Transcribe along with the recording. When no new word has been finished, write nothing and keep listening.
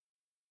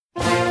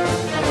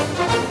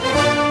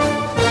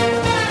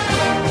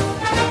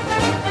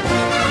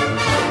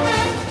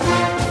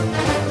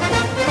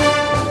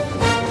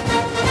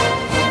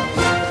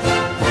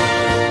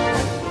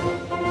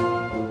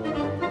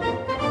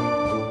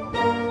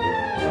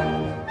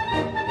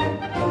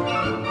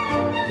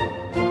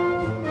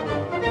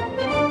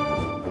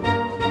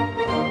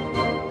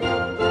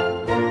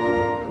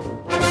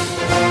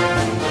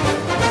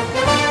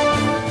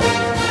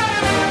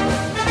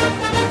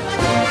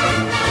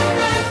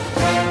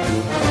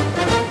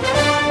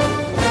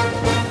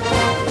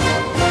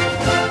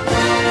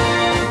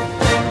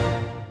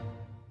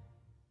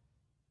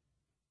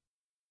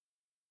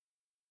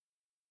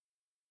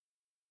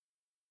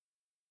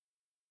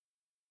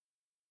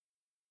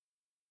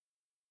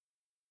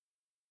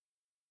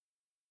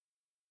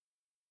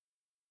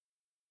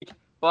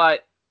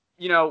but,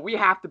 we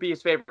have to be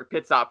his favorite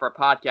pit stop for a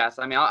podcast.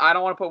 I mean, I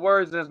don't want to put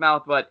words in his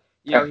mouth, but,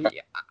 we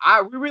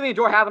really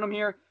enjoy having him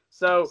here.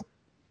 So,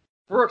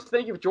 Brooks,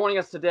 thank you for joining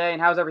us today,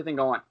 and how's everything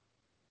going?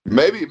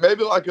 Maybe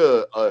like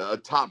a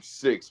top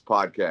 6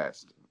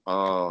 podcast.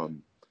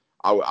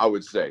 I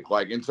would say,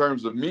 like, in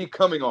terms of me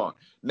coming on.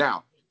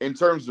 Now, in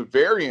terms of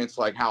variance,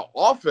 like how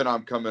often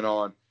I'm coming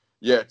on,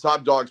 yeah,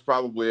 Top Dawg's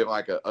probably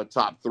like a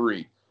top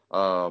 3.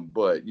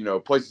 But,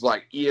 places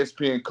like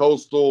ESPN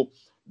Coastal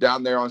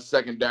down there on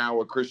Second Down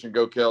with Christian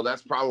Gokel,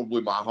 that's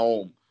probably my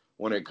home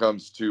when it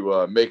comes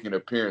to making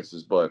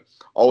appearances. But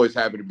always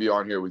happy to be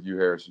on here with you,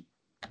 Harrison.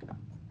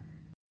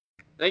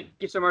 Thank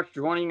you so much for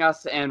joining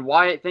us. And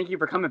Wyatt, thank you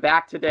for coming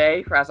back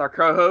today as our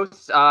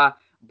co-host.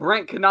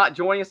 Brent could not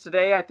join us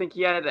today. I think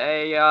he had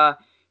I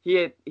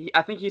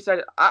think he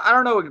said, I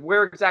don't know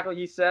where exactly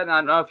he said, and I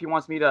don't know if he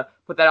wants me to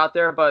put that out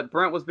there, but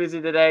Brent was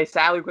busy today.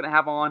 Sadly, we couldn't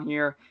have him on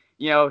here.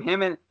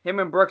 Him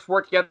and Brooks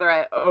work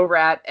together over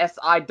at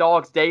SI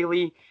Dawgs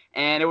Daily,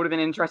 and it would have been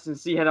interesting to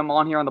see him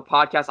on here on the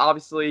podcast.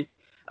 Obviously,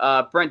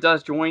 Brent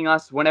does join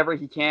us whenever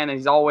he can, and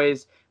he's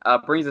always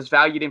brings us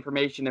valued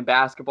information in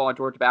basketball and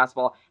Georgia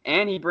basketball,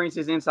 and he brings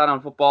his insight on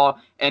football.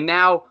 And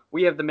now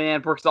we have the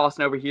man, Brooks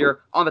Dawson, over here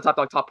on the Top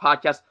Dog Talk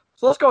podcast.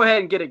 So let's go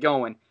ahead and get it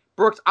going.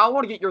 Brooks, I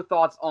want to get your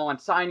thoughts on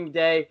signing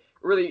day.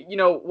 Really,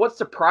 what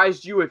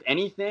surprised you, if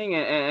anything,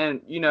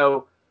 and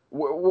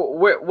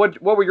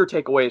what were your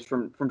takeaways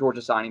from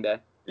Georgia signing day?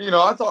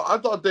 I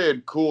thought they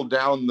had cooled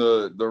down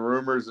the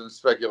rumors and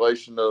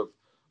speculation of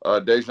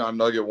Dejan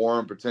Nugget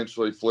Warren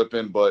potentially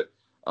flipping, but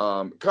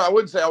I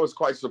wouldn't say I was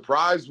quite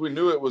surprised. We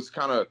knew it was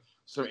kind of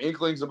some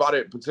inklings about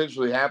it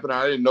potentially happening.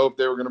 I didn't know if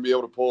they were going to be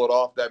able to pull it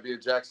off, that being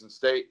Jackson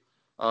State.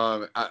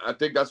 I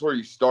think that's where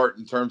you start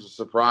in terms of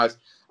surprise.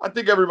 I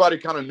think everybody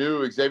kind of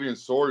knew Xavier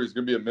Sawyer is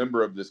going to be a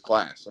member of this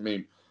class. I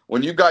mean,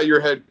 when you got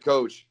your head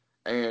coach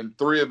and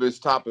 3 of his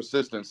top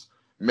assistants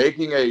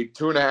making a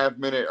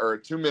 2.5-minute or a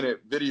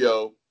 2-minute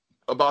video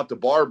about the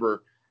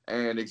barber,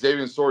 and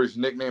Xavier Sawyer's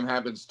nickname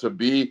happens to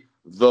be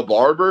the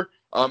barber,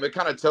 it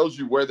kind of tells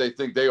you where they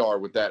think they are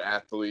with that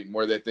athlete and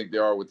where they think they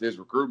are with his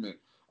recruitment.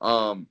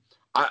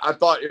 I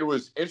thought it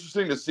was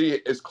interesting to see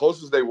as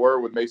close as they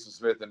were with Mason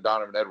Smith and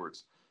Donovan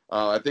Edwards.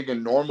 I think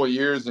in normal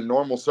years and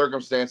normal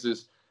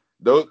circumstances,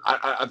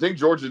 I think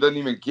Georgia doesn't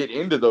even get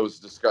into those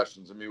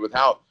discussions. I mean, with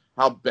how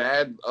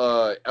bad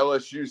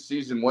LSU's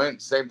season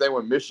went, same thing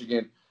with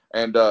Michigan,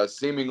 and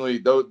seemingly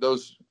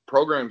those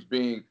programs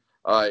being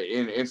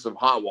in some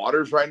hot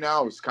waters right now.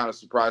 I was kind of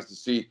surprised to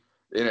see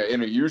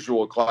in a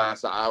usual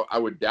class. I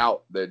would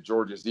doubt that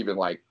Georgia's even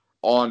like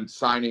on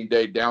signing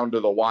day down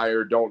to the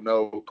wire, don't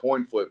know,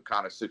 coin flip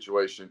kind of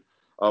situation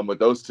with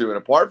those two. And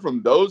apart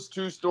from those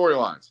two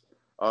storylines,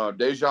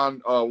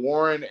 Dejan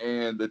Warren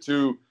and the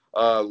 2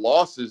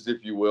 losses,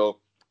 if you will,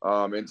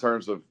 in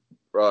terms of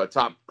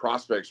top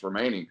prospects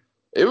remaining,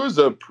 it was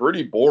a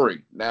pretty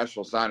boring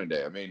National Signing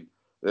Day. I mean,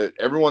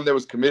 everyone that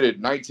was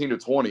committed, 19 to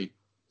 20,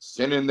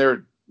 sent in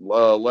their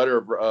letter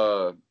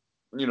of,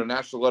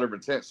 national letter of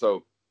intent.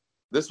 So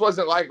this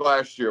wasn't like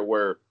last year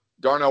where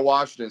Darnell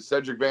Washington,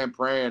 Cedric Van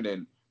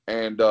Pran,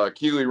 and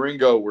Keely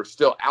Ringo were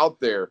still out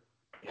there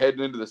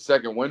heading into the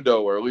second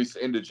window, or at least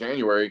into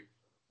January.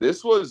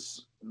 This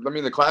was,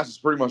 the class is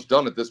pretty much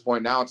done at this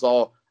point. Now it's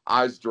all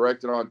eyes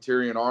directed on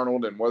Tyrion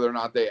Arnold and whether or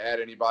not they add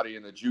anybody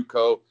in the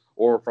JUCO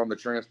or from the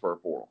transfer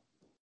portal.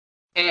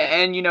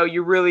 And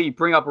you really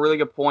bring up a really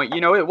good point.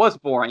 It was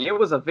boring. It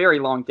was a very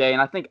long day.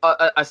 And I think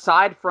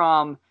aside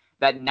from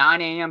that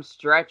 9 a.m.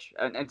 stretch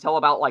until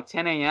about like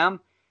 10 a.m.,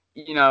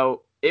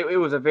 it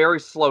was a very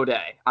slow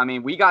day. I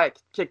mean, we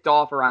got kicked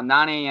off around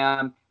 9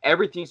 a.m.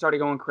 Everything started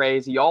going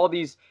crazy.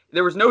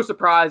 There was no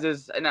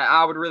surprises. And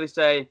I would really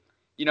say,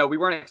 we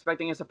weren't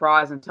expecting a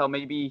surprise until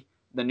maybe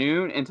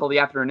until the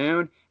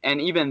afternoon.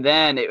 And even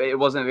then, it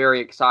wasn't very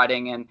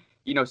exciting. And,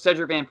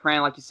 Cedric Van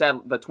Pran, like you said,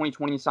 the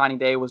 2020 signing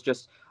day was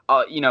just,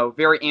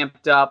 very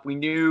amped up. We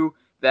knew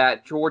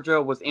that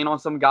Georgia was in on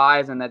some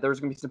guys and that there was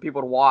going to be some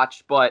people to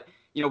watch. But,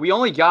 we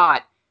only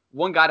got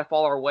one guy to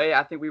fall our way.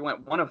 I think we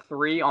went 1 of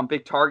 3 on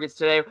big targets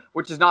today,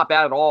 which is not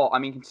bad at all. I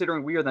mean,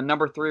 considering we are the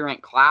number 3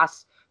 ranked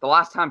class, the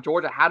last time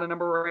Georgia had a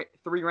number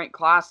 3 ranked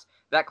class,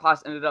 that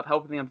class ended up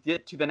helping them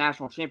get to the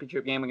national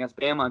championship game against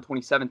Bama in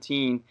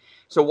 2017.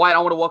 So, Wyatt, I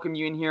want to welcome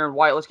you in here. And,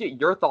 Wyatt, let's get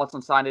your thoughts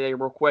on signing day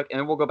real quick, and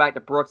then we'll go back to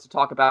Brooks to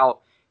talk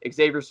about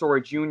Xavier Sawyer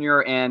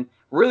Jr. And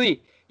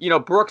really,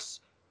 Brooks,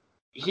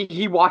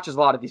 he watches a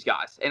lot of these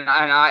guys. And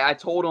I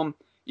told him,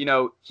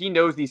 he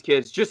knows these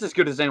kids just as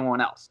good as anyone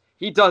else.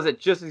 He does it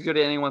just as good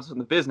as anyone else in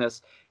the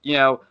business,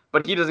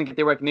 but he doesn't get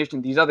the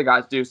recognition these other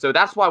guys do. So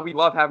that's why we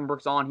love having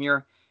Brooks on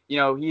here.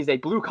 He's a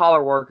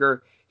blue-collar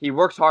worker. He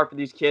works hard for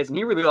these kids, and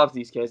he really loves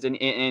these kids.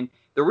 And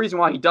the reason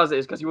why he does it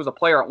is because he was a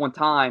player at one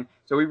time,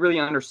 so he really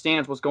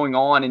understands what's going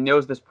on and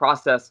knows this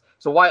process.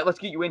 So, Wyatt, let's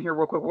get you in here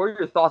real quick. What are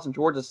your thoughts on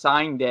Georgia's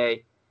signing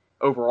day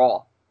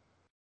overall?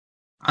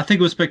 I think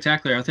it was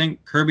spectacular. I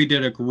think Kirby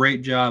did a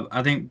great job.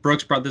 I think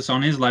Brooks brought this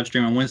on his live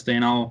stream on Wednesday,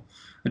 and I'll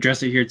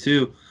address it here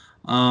too.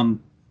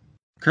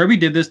 Kirby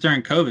did this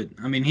during COVID.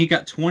 I mean, he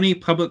got 20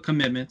 public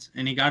commitments,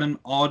 and he got them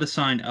all to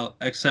sign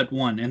except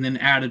one, and then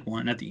added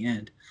one at the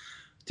end.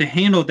 To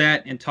handle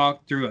that and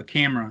talk through a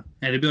camera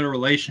and to build a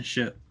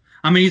relationship.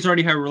 I mean, he's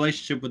already had a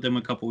relationship with them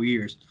a couple of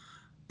years.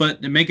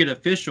 But to make it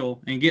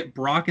official and get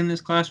Brock in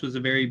this class was a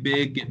very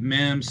big, get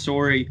Mims,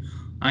 Sorry,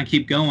 I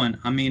keep going.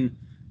 I mean,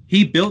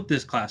 he built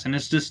this class, and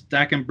it's just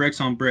stacking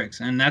bricks on bricks,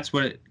 and that's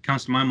what it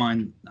comes to my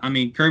mind. I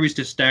mean, Kirby's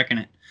just stacking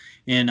it.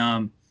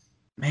 And,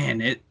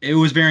 man, it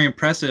was very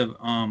impressive.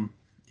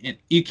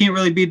 You can't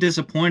really be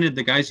disappointed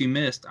the guys you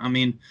missed. I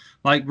mean,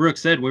 like Brooke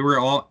said, we were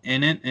all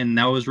in it, and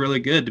that was really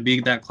good to be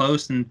that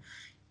close. And,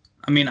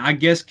 I mean, I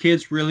guess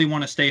kids really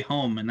want to stay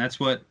home, and that's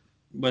what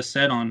was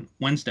said on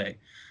Wednesday.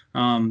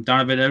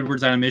 Donovan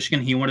Edwards out of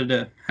Michigan, he wanted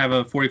to have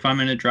a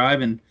 45-minute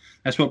drive, and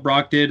that's what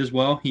Brock did as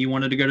well. He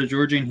wanted to go to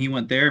Georgia, and he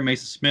went there.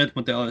 Mason Smith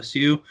went to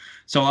LSU.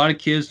 So a lot of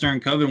kids during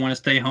COVID want to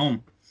stay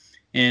home,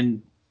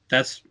 and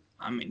that's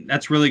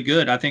really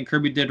good. I think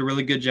Kirby did a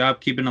really good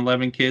job keeping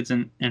 11 kids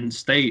in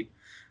state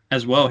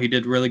as well. He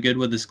did really good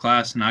with his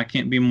class, and I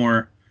can't be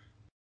more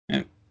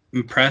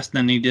impressed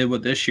than he did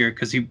with this year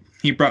because he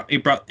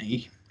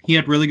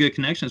had really good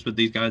connections with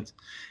these guys,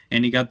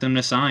 and he got them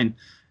to sign.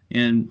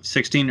 And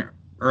 16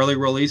 early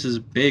release is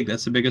big.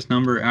 That's the biggest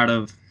number out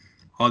of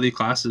all these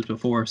classes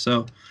before.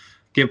 So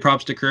give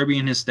props to Kirby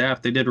and his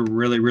staff. They did a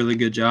really, really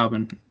good job,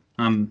 and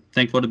I'm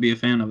thankful to be a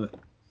fan of it.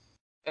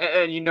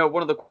 And,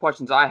 one of the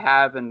questions I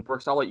have, and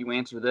Brooks, I'll let you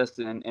answer this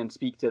and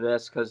speak to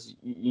this because,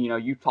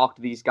 you've talked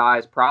to these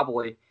guys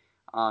probably.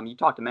 You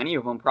talk to many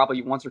of them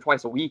probably once or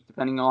twice a week,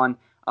 depending on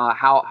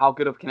how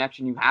good of a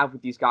connection you have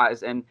with these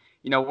guys. And,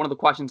 one of the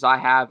questions I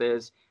have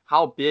is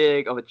how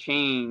big of a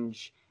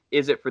change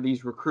is it for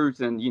these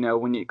recruits? And,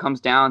 when it comes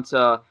down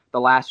to the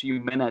last few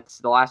minutes,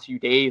 the last few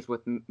days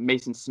with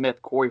Mason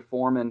Smith, Corey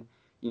Foreman,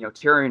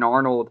 Terry and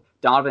Arnold,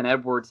 Donovan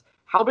Edwards,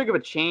 how big of a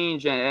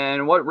change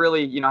and what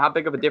really, how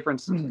big of a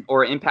difference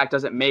or impact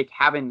does it make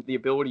having the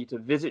ability to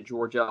visit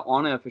Georgia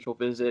on an official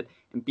visit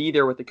and be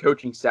there with the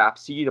coaching staff,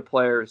 see the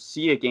players,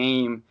 see a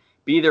game,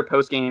 be there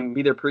post-game,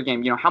 be there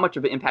pre-game? How much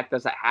of an impact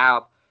does that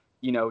have,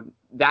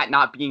 that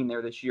not being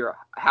there this year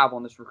have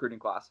on this recruiting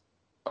class?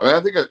 I mean,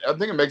 I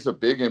think it makes a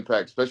big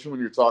impact, especially when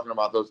you're talking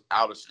about those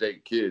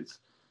out-of-state kids.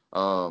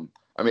 I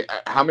mean,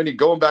 how many,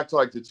 going back to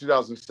like the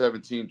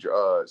 2017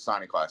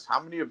 signing class, how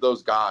many of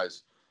those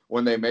guys,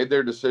 when they made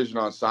their decision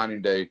on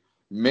signing day,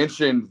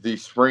 mentioned the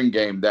spring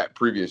game that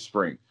previous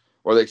spring,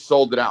 where they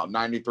sold it out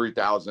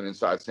 93,000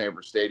 inside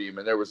Sanford Stadium,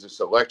 and there was this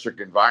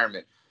electric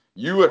environment.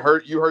 You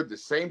heard the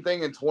same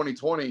thing in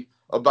 2020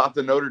 about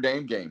the Notre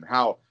Dame game,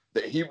 how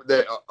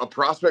a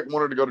prospect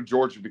wanted to go to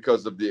Georgia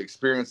because of the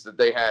experience that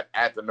they had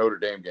at the Notre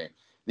Dame game.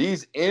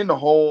 These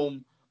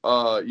in-home,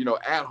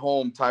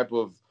 at-home type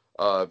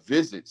of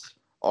visits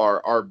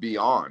are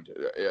beyond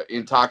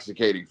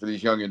intoxicating for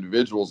these young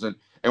individuals.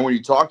 And when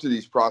you talk to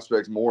these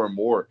prospects more and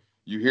more,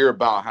 you hear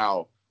about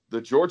how the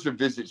Georgia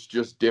visit's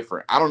just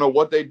different. I don't know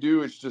what they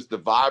do. It's just the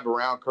vibe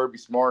around Kirby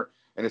Smart,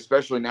 and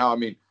especially now, I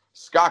mean,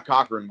 Scott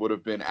Cochran would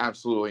have been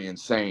absolutely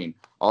insane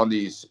on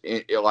these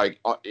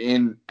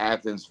in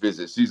Athens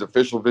visits, these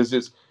official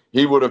visits.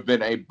 He would have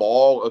been a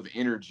ball of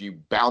energy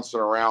bouncing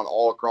around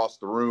all across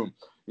the room,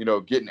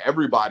 getting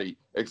everybody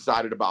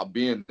excited about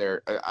being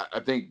there.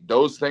 I think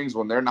those things,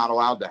 when they're not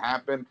allowed to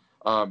happen,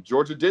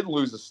 Georgia did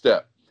lose a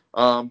step.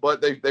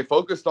 But they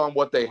focused on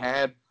what they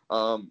had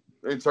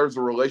in terms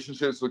of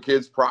relationships with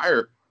kids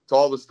prior to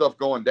all this stuff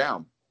going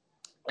down.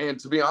 And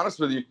to be honest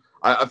with you,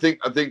 I think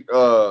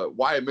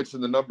Wyatt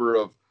mentioned the number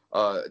of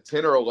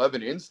 10 or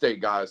 11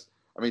 in-state guys.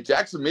 I mean,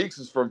 Jackson Meeks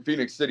is from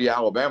Phoenix City,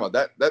 Alabama.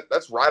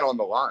 That's right on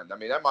the line. I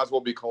mean, that might as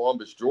well be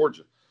Columbus,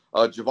 Georgia.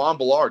 Javon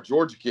Ballard,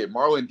 Georgia kid.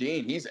 Marlon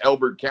Dean, he's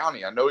Elbert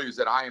County. I know he was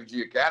at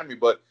IMG Academy,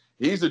 but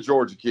he's a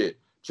Georgia kid.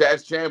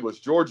 Chaz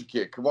Chambliss, Georgia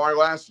kid. Kamari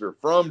Lassiter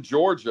from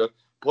Georgia,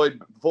 played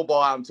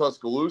football out in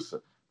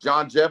Tuscaloosa.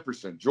 John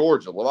Jefferson,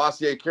 Georgia.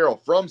 Lavoisier Carroll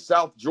from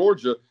South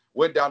Georgia,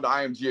 went down to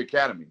IMG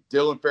Academy.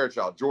 Dylan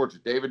Fairchild, Georgia.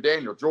 David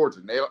Daniel, Georgia.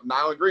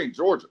 Nyland Green,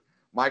 Georgia.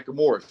 Micah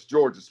Morris,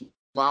 Georgia.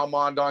 Smile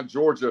Mondon,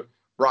 Georgia.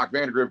 Brock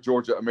Vandegrift,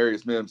 Georgia.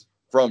 Amarius Mims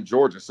from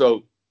Georgia.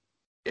 So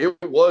it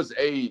was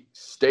a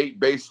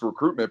state-based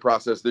recruitment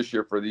process this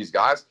year for these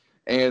guys.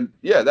 And,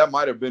 yeah, that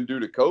might have been due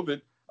to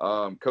COVID.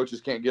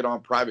 Coaches can't get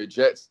on private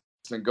jets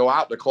and go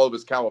out to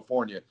Clovis,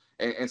 California,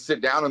 and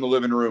sit down in the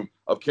living room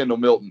of Kendall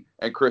Milton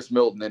and Chris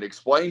Milton and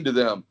explain to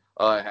them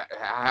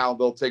how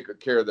they'll take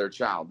care of their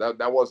child.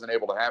 That wasn't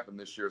able to happen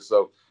this year.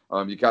 So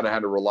you kind of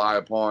had to rely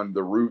upon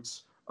the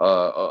roots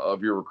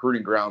of your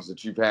recruiting grounds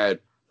that you've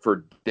had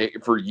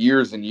for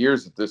years and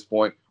years at this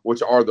point,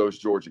 which are those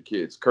Georgia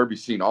kids.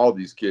 Kirby's seen all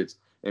these kids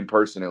in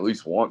person at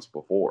least once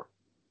before.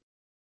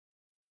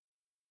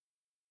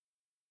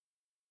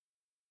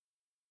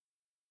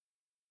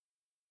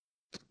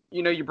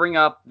 You bring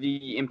up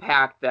the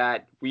impact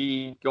that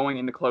we going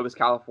into Clovis,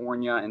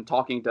 California, and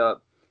talking to,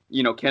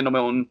 Kendall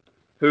Milton,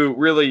 who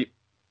really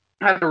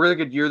had a really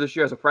good year this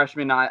year as a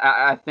freshman.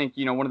 I think,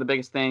 one of the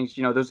biggest things,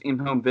 those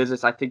in-home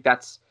visits, I think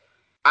that's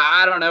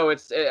I don't know.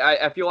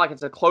 I feel like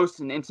it's a close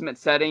and intimate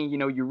setting. You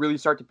know, you really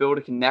start to build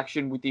a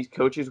connection with these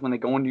coaches when they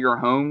go into your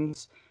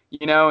homes,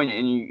 you know,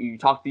 and you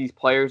talk to these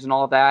players and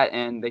all of that,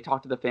 and they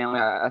talk to the family.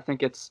 I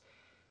think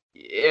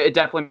it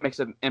definitely makes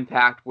an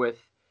impact with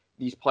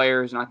these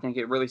players, and I think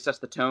it really sets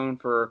the tone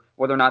for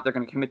whether or not they're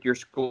going to commit to your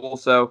school.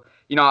 So,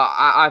 you know,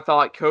 I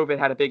thought COVID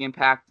had a big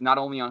impact not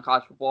only on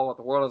college football, but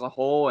the world as a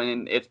whole,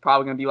 and it's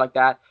probably going to be like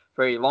that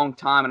for a long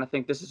time. And I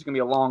think this is going to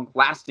be a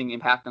long-lasting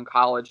impact on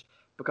college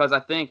because I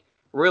think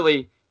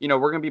really, you know,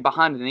 we're going to be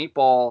behind an 8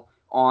 ball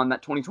on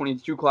that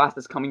 2022 class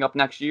that's coming up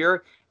next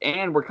year,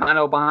 and we're kind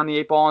of behind the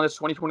 8 ball on this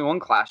 2021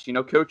 class. You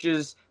know,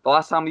 coaches, the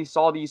last time we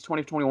saw these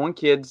 2021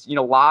 kids, you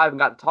know, live and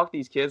got to talk to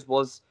these kids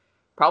was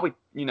probably,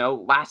 you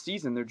know, last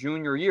season, their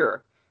junior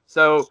year.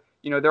 So,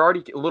 you know, they're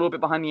already a little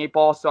bit behind the 8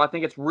 ball. So I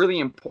think it's really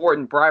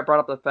important. Wyatt brought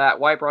up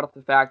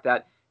the fact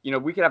that, you know,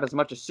 we could have as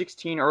much as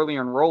 16 early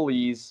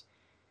enrollees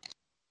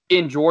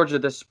in Georgia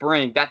this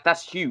spring.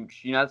 That's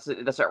huge. You know,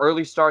 that's an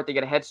early start. They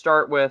get a head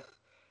start with,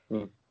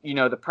 you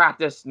know, the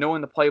practice,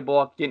 knowing the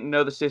playbook, getting to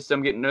know the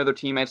system, getting to know their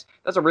teammates.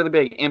 That's a really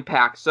big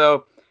impact.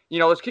 So, you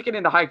know, let's kick it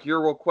into high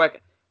gear real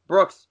quick.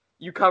 Brooks,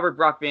 you covered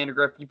Brock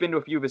Vandagriff. You've been to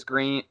a few of his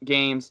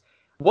games.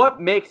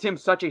 What makes him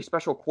such a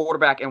special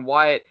quarterback? And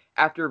Wyatt,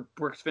 after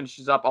Brooks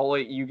finishes up, I'll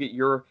let you get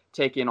your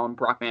take in on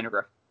Brock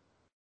Vandagriff.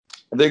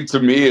 I think to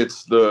me,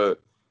 it's the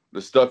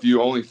stuff you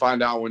only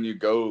find out when you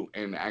go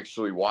and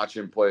actually watch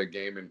him play a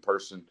game in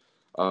person.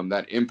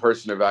 That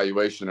in-person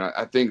evaluation.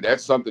 I think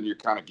that's something you're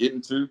kind of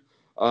getting to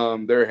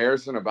there,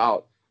 Harrison,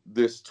 about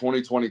this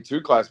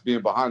 2022 class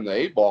being behind the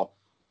 8 ball.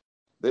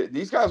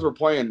 These guys were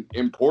playing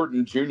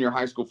important junior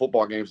high school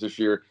football games this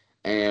year,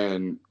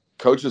 and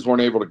coaches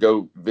weren't able to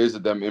go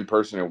visit them in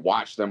person and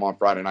watch them on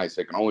Friday nights.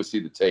 They can only see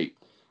the tape,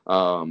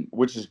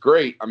 which is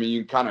great. I mean,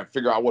 you can kind of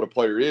figure out what a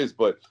player is,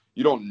 but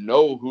you don't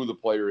know who the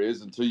player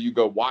is until you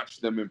go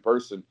watch them in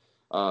person.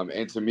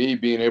 And to me,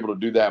 being able to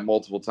do that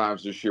multiple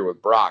times this year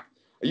with Brock,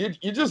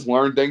 you just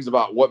learn things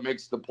about what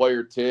makes the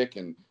player tick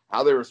and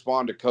how they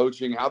respond to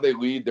coaching, how they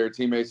lead their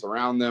teammates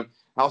around them,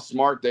 how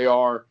smart they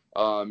are,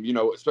 you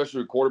know, especially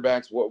with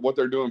quarterbacks, what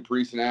they're doing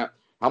pre-snap,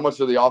 how much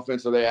of the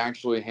offense are they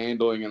actually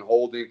handling and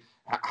holding,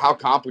 how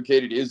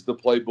complicated is the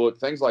playbook,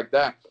 things like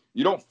that.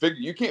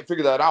 You can't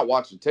figure that out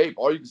watching tape.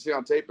 All you can see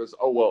on tape is,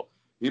 oh, well,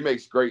 he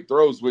makes great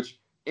throws, which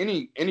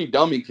any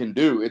dummy can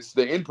do. It's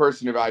the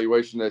in-person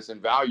evaluation that's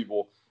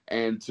invaluable.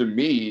 And to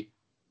me,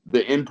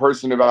 the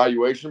in-person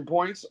evaluation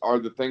points are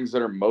the things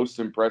that are most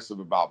impressive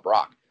about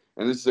Brock.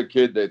 And this is a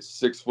kid that's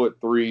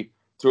 6'3",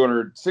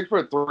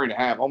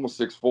 6'3.5", almost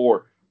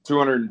 6'4",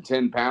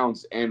 210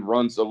 pounds, and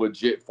runs a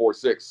legit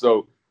 4.6.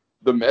 So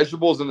the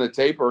measurables in the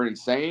tape are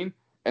insane.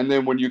 And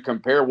then when you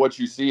compare what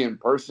you see in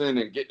person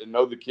and get to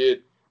know the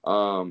kid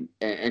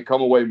and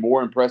come away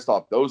more impressed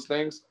off those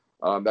things,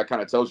 that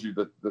kind of tells you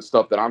the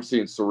stuff that I'm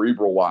seeing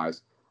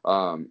cerebral-wise.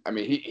 I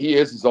mean, he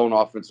is his own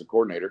offensive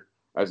coordinator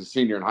as a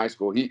senior in high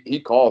school.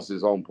 He calls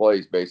his own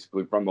plays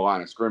basically from the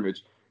line of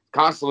scrimmage,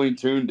 constantly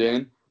tuned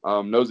in,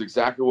 knows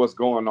exactly what's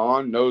going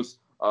on, knows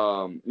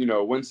you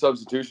know, when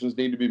substitutions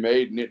need to be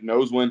made, and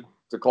knows when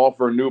to call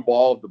for a new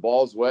ball if the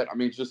ball's wet. I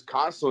mean, it's just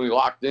constantly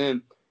locked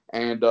in.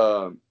 And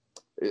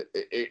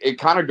it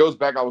kind of goes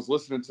back. I was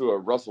listening to a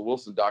Russell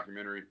Wilson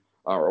documentary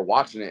or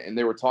watching it, and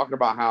they were talking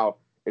about how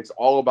it's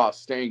all about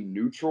staying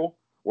neutral,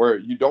 where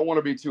you don't want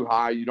to be too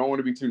high, you don't want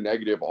to be too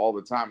negative all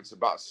the time. It's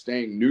about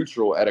staying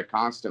neutral at a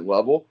constant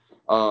level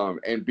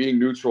and being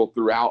neutral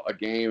throughout a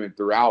game and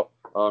throughout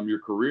your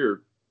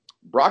career.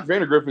 Brock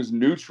Vandagriff is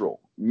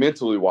neutral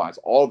mentally wise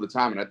all the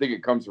time, and I think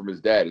it comes from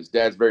his dad. His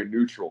dad's very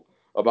neutral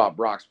about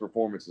Brock's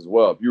performance as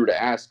well. If you were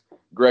to ask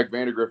Greg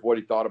Vandagriff what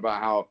he thought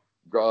about how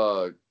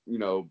you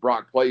know,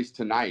 Brock plays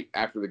tonight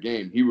after the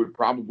game, he would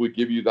probably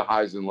give you the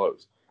highs and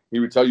lows. He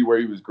would tell you where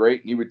he was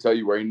great, and he would tell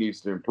you where he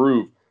needs to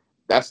improve.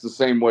 That's the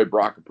same way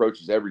Brock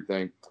approaches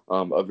everything,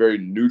 a very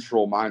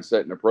neutral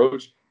mindset and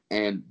approach.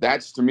 And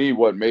that's, to me,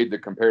 what made the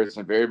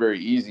comparison very, very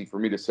easy for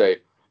me to say,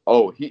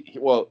 oh,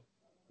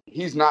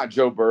 he's not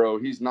Joe Burrow.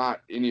 He's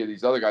not any of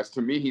these other guys.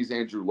 To me, he's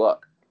Andrew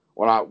Luck.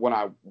 When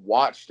I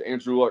watched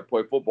Andrew Luck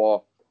play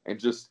football and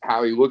just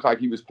how he looked like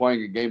he was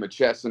playing a game of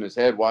chess in his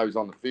head while he was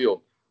on the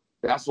field,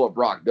 that's what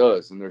Brock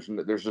does. And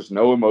there's just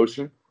no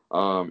emotion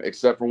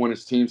except for when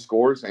his team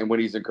scores and when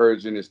he's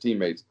encouraging his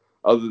teammates.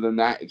 Other than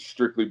that, it's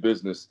strictly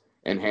business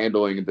and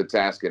handling the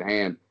task at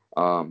hand.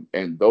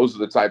 And those are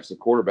the types of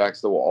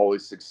quarterbacks that will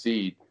always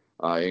succeed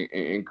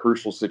in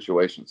crucial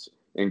situations,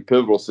 in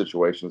pivotal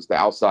situations. The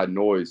outside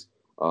noise,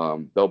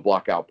 they'll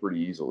block out pretty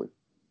easily.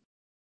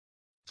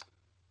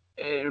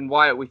 And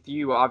Wyatt, with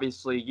you,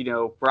 obviously, you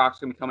know, Brock's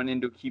going to be coming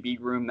into a QB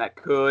room that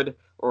could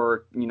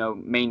or, you know,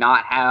 may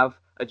not have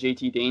a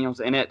JT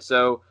Daniels in it.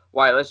 So,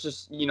 Wyatt,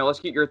 let's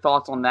get your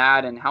thoughts on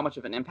that and how much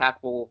of an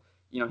impact will,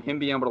 you know, him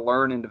being able to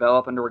learn and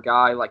develop under a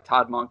guy like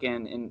Todd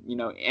Monken and you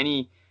know,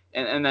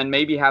 and then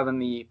maybe having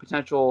the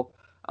potential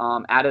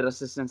added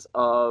assistance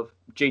of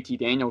JT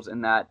Daniels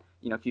in that,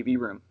 you know, QB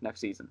room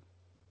next season.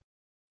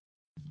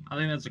 I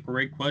think that's a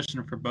great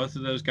question for both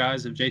of those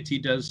guys. If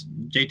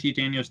JT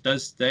Daniels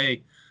does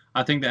stay,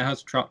 I think that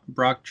helps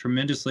Brock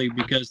tremendously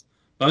because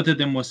both of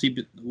them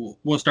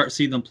we'll start to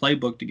see them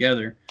playbook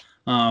together.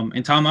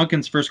 And Tom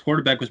Huckin's first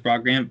quarterback was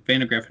Brock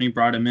Vandergriff, and he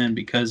brought him in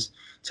because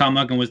Tom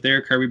Huckin was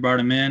there. Kirby brought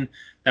him in.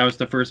 That was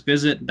the first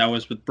visit. That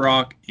was with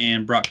Brock,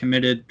 and Brock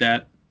committed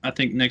that, I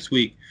think, next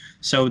week.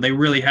 So they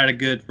really had a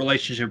good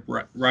relationship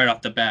right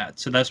off the bat.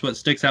 So that's what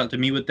sticks out to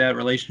me with that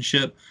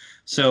relationship.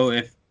 So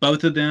if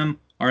both of them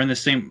are in the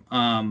same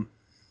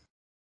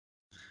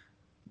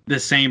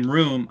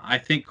room, I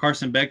think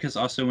Carson Beck is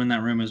also in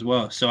that room as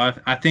well. So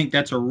I think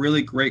that's a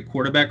really great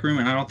quarterback room,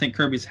 and I don't think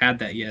Kirby's had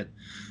that yet.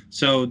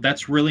 So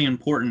that's really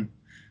important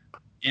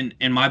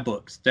in my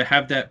books to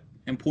have that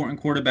important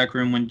quarterback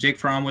room. When Jake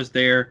Fromm was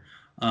there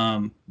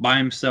by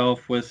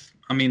himself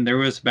there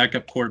was a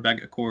backup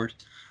quarterback, of course,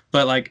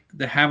 but like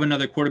to have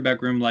another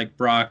quarterback room like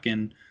Brock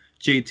and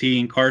JT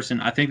and Carson,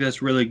 I think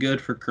that's really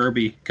good for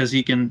Kirby because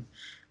he can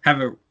have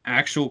an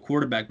actual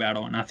quarterback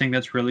battle, and I think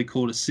that's really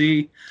cool to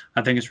see.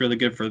 I think it's really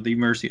good for the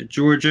University of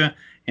Georgia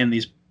and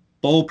these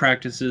bowl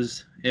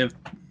practices. If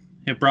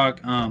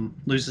Brock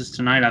loses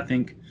tonight, I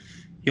think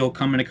he'll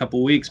come in a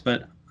couple weeks,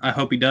 but I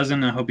hope he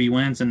doesn't. I hope he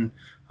wins, and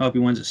I hope he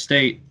wins at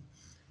state.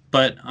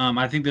 But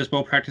I think those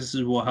bowl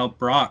practices will help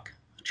Brock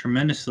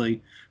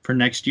tremendously for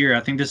next year. I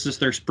think this is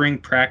their spring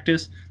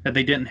practice that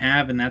they didn't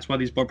have, and that's why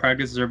these bowl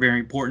practices are very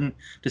important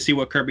to see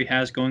what Kirby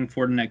has going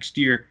for the next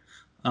year.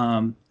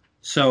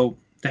 So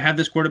to have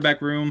this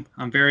quarterback room,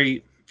 I'm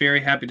very,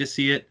 very happy to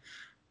see it.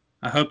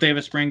 I hope they have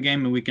a spring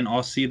game and we can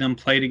all see them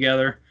play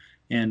together.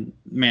 And,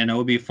 man, it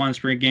will be a fun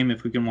spring game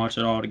if we can watch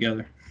it all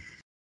together.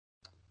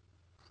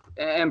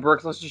 And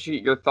Brooks, let's just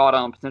get your thought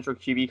on potential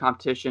QB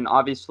competition.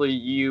 Obviously,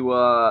 you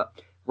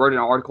wrote an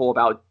article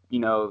about,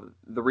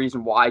 the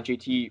reason why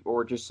JT,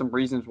 or just some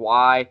reasons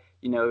why,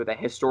 that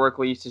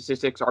historically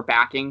statistics are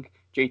backing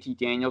JT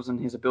Daniels and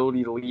his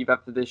ability to leave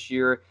after this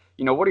year.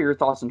 What are your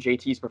thoughts on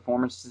JT's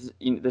performance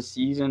this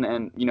season?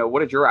 And,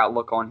 what is your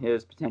outlook on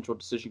his potential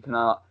decision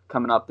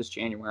coming up this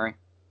January?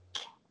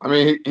 I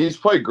mean, he's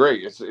played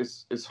great.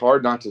 It's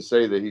hard not to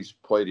say that he's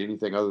played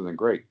anything other than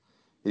great.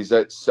 He's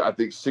at, I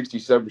think,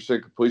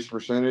 67% completion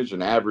percentage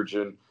and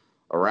averaging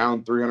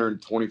around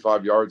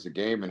 325 yards a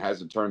game and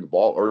hasn't turned the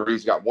ball. Or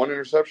he's got one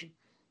interception,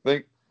 I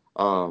think.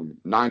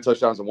 9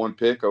 touchdowns and 1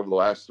 pick over the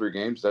last 3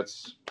 games.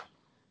 He's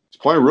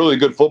playing really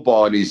good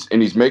football, and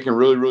he's making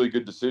really, really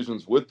good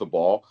decisions with the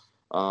ball.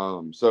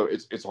 So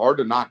it's hard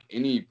to knock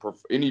any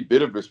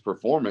bit of his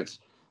performance.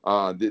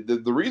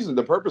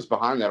 The purpose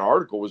behind that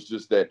article was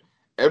just that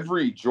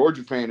every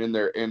Georgia fan and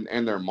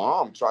their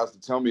mom tries to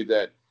tell me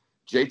that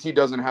JT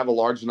doesn't have a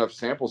large enough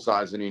sample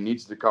size and he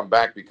needs to come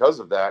back because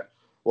of that.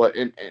 Well,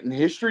 and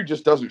history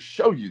just doesn't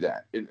show you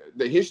that.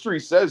 The history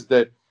says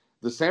that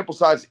the sample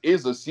size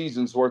is a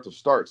season's worth of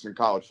starts in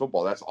college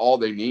football. That's all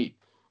they need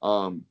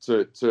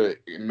to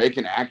make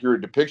an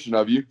accurate depiction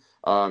of you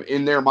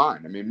in their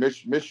mind. I mean,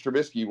 Mitch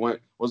Trubisky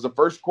was the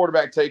first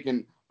quarterback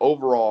taken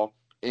overall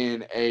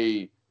in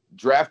a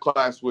draft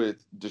class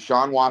with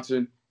Deshaun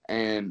Watson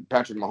and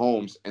Patrick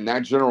Mahomes, and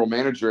that general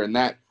manager and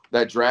that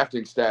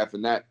drafting staff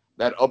and that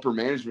upper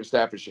management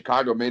staff in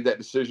Chicago made that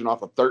decision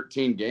off of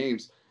 13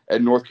 games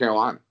at North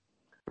Carolina.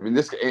 I mean,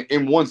 this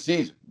in one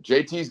season.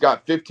 JT's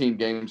got 15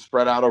 games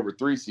spread out over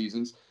 3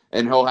 seasons,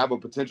 and he'll have a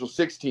potential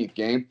 16th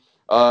game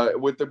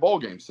with the bowl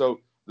game. So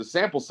the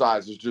sample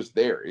size is just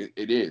there.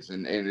 It is.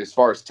 And as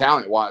far as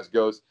talent-wise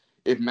goes,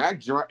 if Mac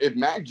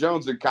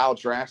Jones and Kyle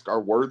Trask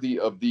are worthy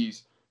of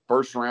these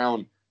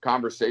first-round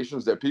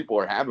conversations that people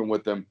are having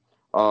with them,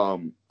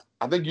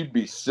 I think you'd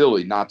be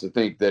silly not to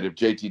think that if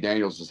JT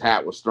Daniels'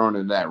 hat was thrown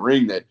in that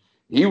ring, that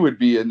he would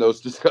be in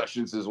those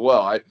discussions as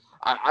well.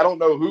 I don't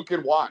know who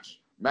can watch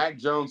Mac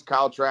Jones,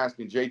 Kyle Trask,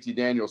 and JT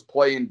Daniels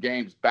play in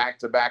games back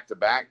to back to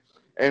back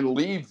and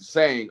leave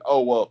saying,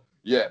 oh, well,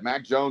 yeah,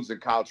 Mac Jones and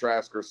Kyle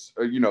Trask are,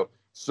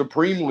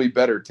 supremely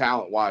better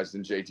talent-wise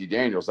than JT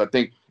Daniels. I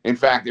think, in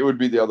fact, it would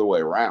be the other way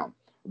around.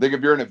 I think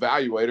if you're an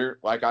evaluator,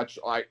 like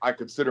I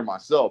consider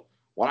myself,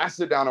 when I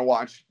sit down and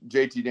watch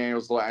JT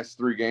Daniels the last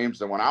 3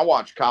 games, and when I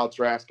watch Kyle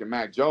Trask and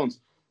Mac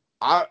Jones,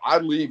 I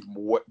leave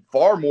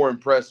far more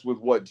impressed with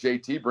what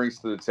JT brings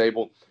to the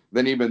table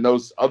than even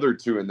those other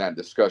 2 in that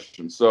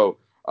discussion. So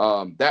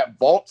that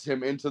vaults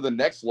him into the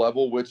next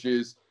level, which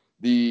is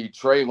the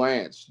Trey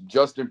Lance,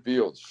 Justin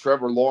Fields,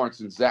 Trevor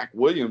Lawrence, and Zach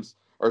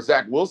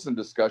Wilson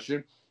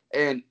discussion.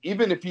 And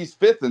even if he's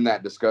 5th in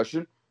that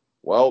discussion,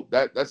 well,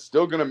 that's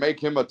still going to make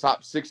him a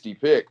top 60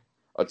 pick,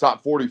 a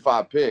top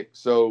 45 pick.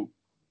 So,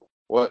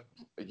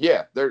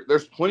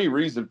 there's plenty of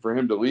reason for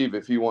him to leave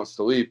if he wants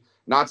to leave.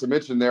 Not to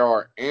mention there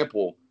are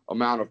ample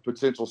amount of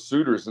potential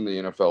suitors in the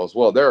NFL as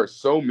well. There are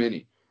so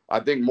many,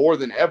 I think more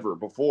than ever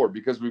before,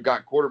 because we've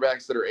got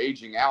quarterbacks that are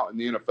aging out in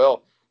the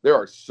NFL. There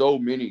are so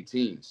many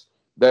teams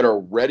that are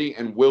ready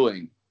and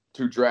willing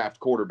to draft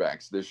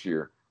quarterbacks this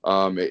year.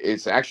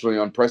 It's actually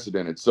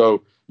unprecedented.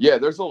 So,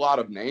 there's a lot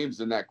of names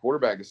in that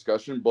quarterback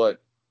discussion,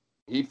 but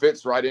he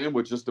fits right in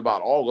with just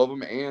about all of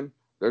them, and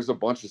there's a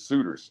bunch of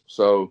suitors.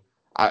 So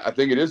I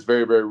think it is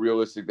very, very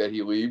realistic that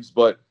he leaves,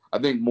 but I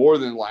think more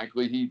than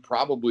likely he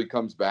probably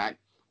comes back.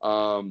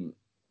 And,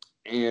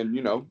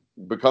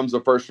 becomes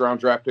a first-round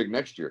draft pick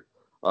next year,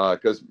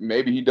 because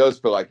maybe he does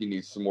feel like he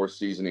needs some more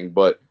seasoning.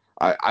 But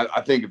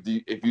I think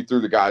if you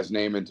threw the guy's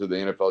name into the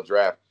NFL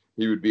draft,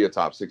 he would be a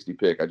top 60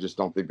 pick. I just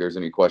don't think there's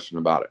any question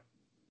about it.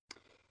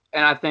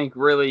 And I think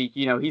really,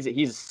 he's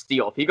a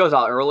steal. If he goes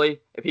out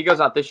early, if he goes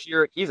out this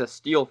year, he's a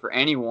steal for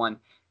anyone,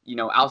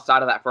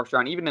 outside of that first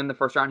round. Even in the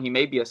first round, he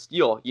may be a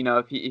steal.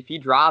 If he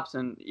drops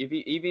and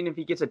even if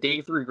he gets a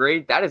day 3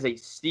 grade, that is a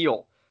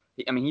steal.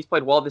 I mean, he's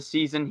played well this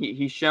season.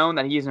 He's shown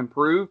that he has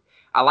improved.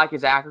 I like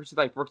his accuracy,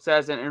 like Brooks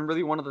says, and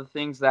really one of the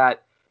things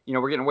that,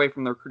 we're getting away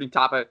from the recruiting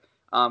topic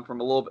for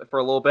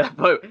a little bit,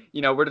 but,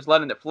 we're just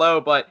letting it flow.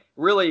 But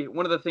really,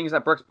 one of the things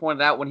that Brooks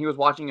pointed out when he was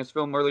watching his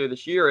film earlier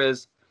this year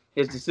is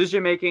his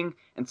decision-making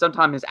and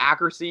sometimes his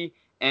accuracy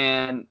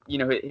and,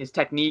 his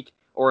technique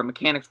or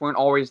mechanics weren't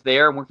always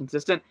there and weren't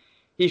consistent.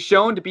 He's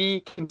shown to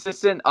be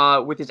consistent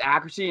with his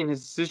accuracy and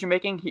his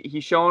decision-making.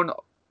 He's shown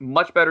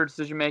much better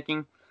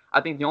decision-making. I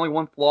think the only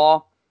one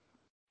flaw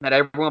that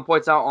everyone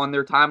points out on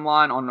their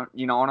timeline, on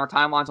our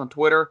timelines on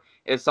Twitter,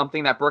 is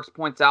something that Brooks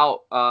points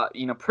out,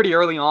 pretty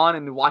early on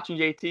in watching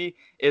JT,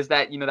 is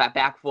that, that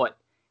back foot.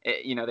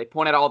 They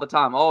point it out all the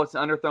time. Oh, it's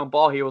an underthrown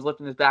ball. He was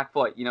lifting his back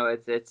foot.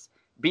 It's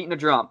beating a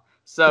drum.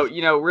 So,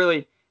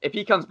 really, if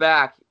he comes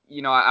back,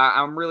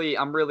 I'm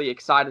really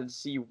excited to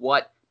see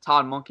what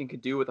Todd Monken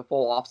could do with a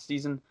full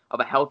offseason of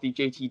a healthy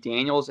JT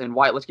Daniels. And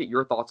Wyatt, let's get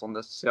your thoughts on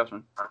this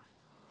discussion.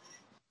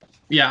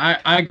 Yeah,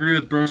 I agree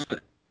with Bruce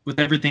with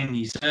everything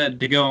he said.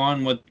 To go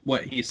on with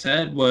what he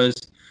said was,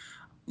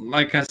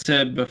 like I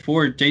said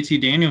before, JT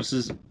Daniels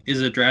is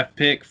a draft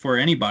pick for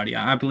anybody.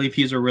 I believe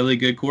he's a really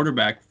good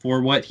quarterback.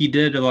 For what he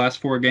did the last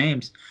 4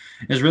 games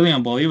is really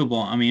unbelievable.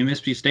 I mean,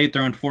 Mississippi State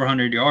throwing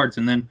 400 yards,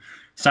 and then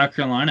South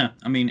Carolina,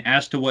 I mean,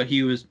 as to what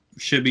he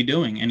should be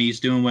doing, and he's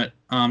doing what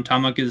Tom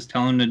Monken is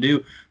telling him to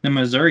do. Then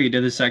Missouri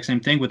did the exact same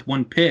thing with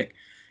 1 pick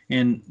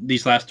in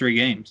these last 3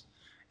 games.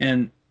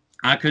 And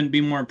I couldn't be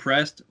more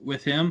impressed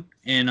with him.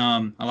 And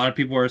a lot of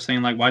people are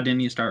saying, like, why didn't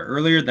he start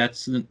earlier?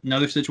 That's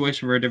another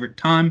situation for a different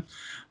time.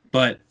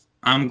 But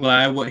I'm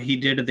glad what he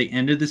did at the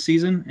end of the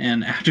season.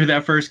 And after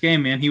that first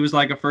game, man, he was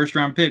like a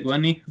first-round pick,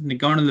 wasn't he?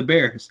 Going to the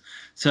Bears.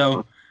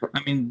 So,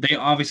 I mean, they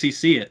obviously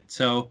see it.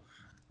 So,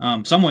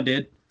 someone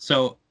did.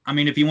 So, I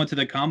mean, if he went to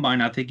the combine,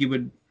 I think he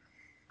would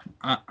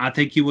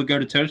go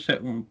to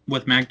toe-to-toe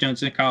with Mac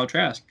Jones and Kyle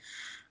Trask.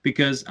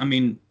 Because, I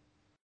mean,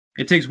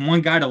 it takes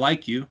one guy to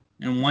like you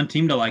and one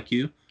team to like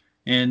you,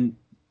 and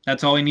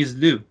that's all he needs to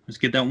do is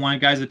get that one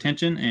guy's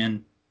attention,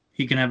 and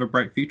he can have a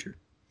bright future.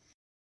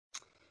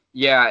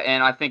 Yeah,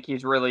 and I think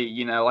he's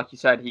really, like you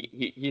said,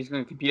 he's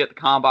going to compete at the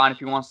combine if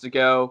he wants to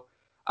go.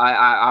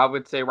 I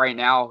would say right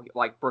now,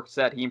 like Brooks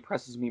said, he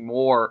impresses me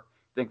more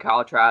than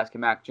Kyle Trask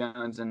and Mac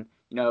Jones. And,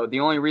 the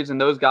only reason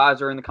those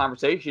guys are in the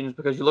conversation is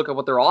because you look at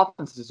what their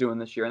offense is doing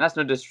this year. And that's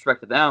no disrespect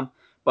to them.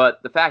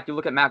 But the fact you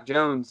look at Mac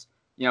Jones,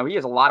 he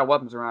has a lot of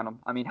weapons around him.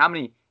 I mean, how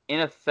many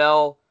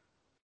NFL-ready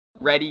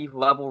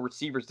level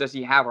receivers does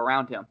he have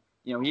around him?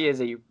 He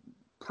is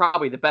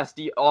probably the best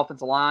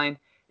offensive line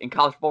in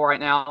college football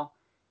right now.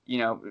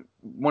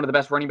 One of the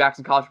best running backs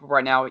in college football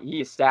right now.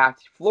 He is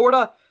stacked.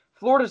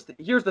 Florida's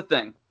here's the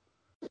thing.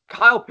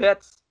 Kyle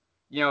Pitts,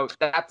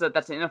 that's an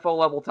NFL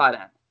level tight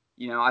end.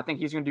 I think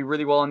he's going to do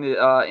really well in the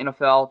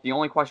NFL. The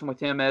only question with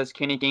him is,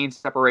 can he gain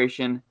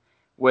separation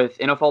with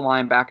NFL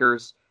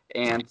linebackers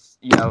and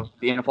the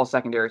NFL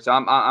secondary? So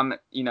I'm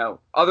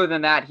other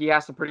than that, he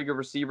has some pretty good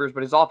receivers,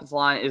 but his offensive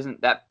line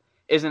isn't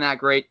that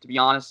great, to be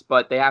honest.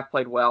 But they have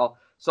played well.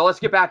 So let's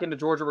get back into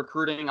Georgia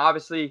recruiting.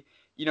 Obviously,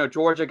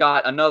 Georgia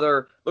got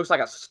another, looks like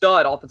a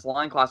stud offensive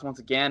line class once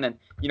again. And,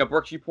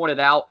 Brooks, you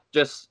pointed out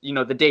just,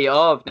 the day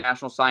of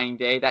National Signing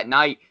Day, that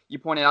night, you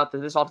pointed out that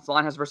this offensive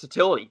line has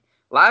versatility.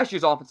 Last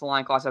year's offensive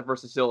line class had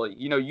versatility.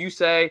 You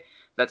say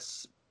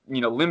that's,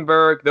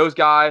 Lindbergh, those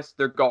guys,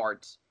 they're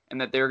guards,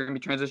 and that they're going to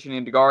be transitioning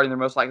into guard, and they're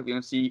most likely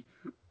going to see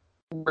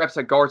reps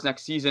at guards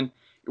next season.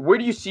 Where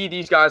do you see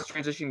these guys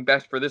transitioning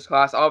best for this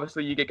class?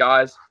 Obviously, you get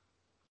guys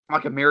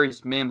like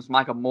Amarius Mims,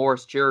 Micah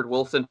Morris, Jared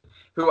Wilson,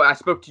 who I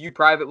spoke to you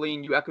privately,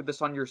 and you echoed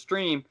this on your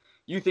stream.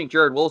 You think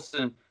Jared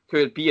Wilson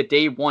could be a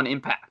day 1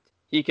 impact.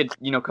 He could,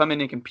 come in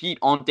and compete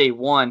on day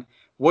 1.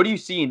 What do you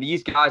see in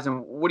these guys,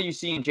 and what do you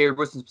see in Jared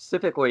Wilson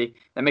specifically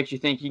that makes you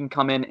think he can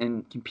come in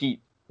and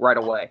compete right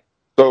away?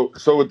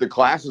 So with the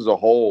class as a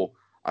whole,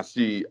 I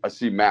see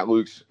Matt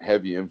Luke's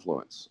heavy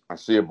influence. I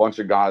see a bunch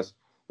of guys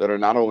that are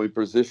not only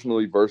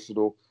positionally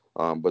versatile,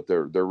 but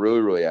they're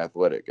really, really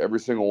athletic. Every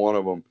single one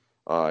of them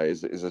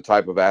is a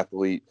type of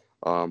athlete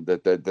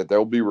that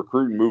they'll be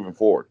recruiting moving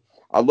forward.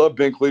 I love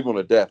Ben Cleveland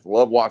to death.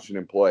 Love watching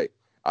him play.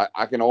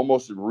 I can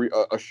almost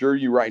assure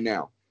you right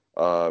now,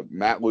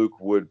 Matt Luke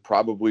would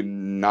probably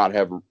not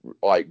have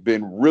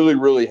been really,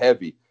 really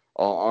heavy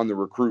on the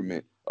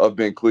recruitment of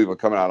Ben Cleveland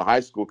coming out of high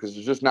school, because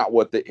it's just not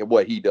what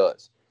he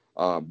does.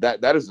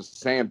 That is a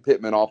Sam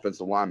Pittman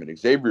offensive lineman.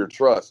 Xavier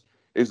Truss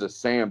is a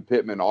Sam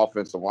Pittman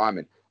offensive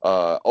lineman.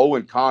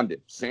 Owen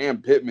Condon,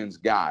 Sam Pittman's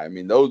guy. I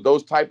mean,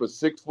 those type of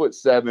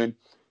 6'7",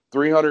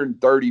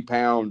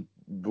 330-pound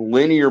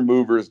linear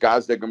movers,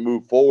 guys that can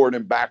move forward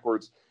and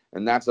backwards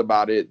and that's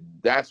about it.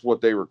 That's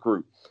what they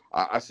recruit.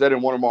 I said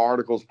in one of my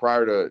articles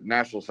prior to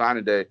National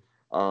Signing Day,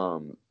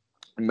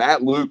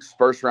 Matt Luke's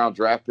first-round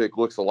draft pick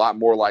looks a lot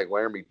more like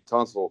Laramie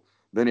Tunsil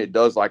than it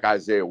does like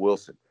Isaiah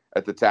Wilson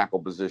at the tackle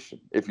position,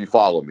 if you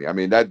follow me. I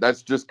mean,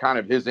 that's just kind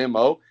of his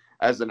MO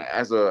as an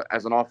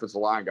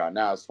offensive line guy.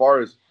 Now, as far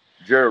as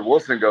Jared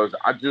Wilson goes,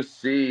 I just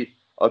see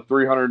a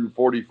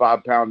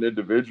 345-pound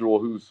individual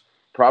who's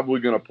probably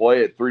going to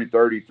play at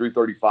 330,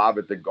 335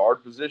 at the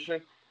guard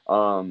position,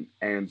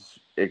 and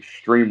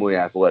extremely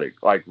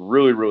athletic, like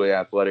really, really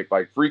athletic,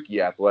 like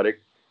freaky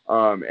athletic.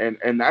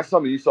 And that's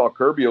something you saw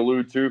Kirby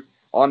allude to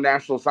on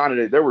National Signing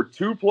Day. There were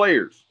two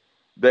players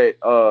that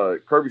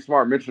Kirby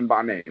Smart mentioned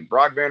by name,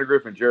 Brock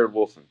Vandegrift and Jared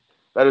Wilson.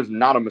 That is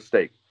not a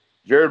mistake.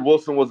 Jared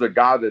Wilson was a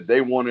guy that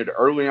they wanted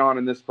early on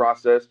in this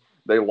process.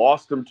 They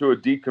lost him to a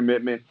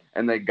decommitment,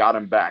 and they got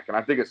him back. And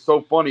I think it's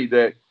so funny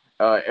that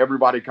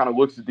everybody kind of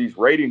looks at these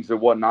ratings and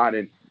whatnot,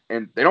 and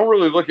they don't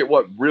really look at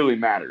what really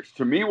matters.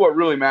 To me, what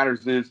really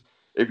matters is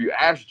if you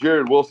ask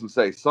Jared Wilson,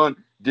 say, son,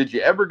 did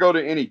you ever go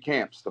to any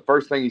camps? The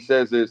first thing he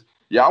says is,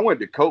 yeah, I went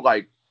to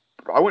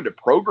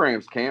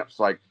programs camps.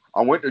 Like,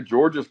 I went to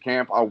Georgia's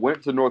camp. I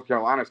went to North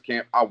Carolina's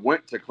camp. I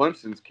went to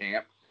Clemson's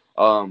camp.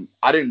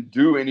 I didn't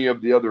do any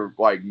of the other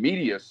like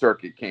media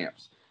circuit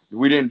camps.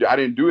 I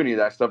didn't do any of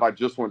that stuff. I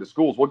just went to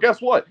schools. Well,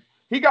 guess what?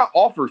 He got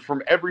offers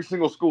from every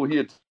single school he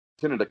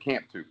attended a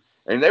camp to,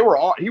 and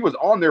he was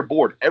on their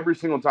board every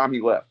single time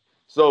he left.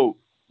 So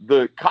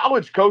the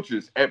college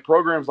coaches at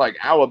programs like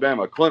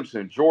Alabama,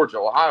 Clemson, Georgia,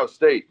 Ohio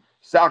State,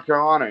 South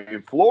Carolina,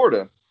 and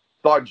Florida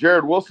thought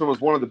Jared Wilson was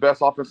one of the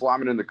best offensive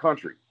linemen in the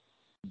country.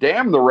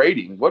 Damn the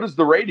rating. What does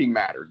the rating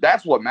matter?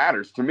 That's what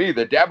matters to me.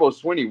 That Dabo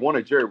Swinney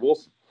wanted Jared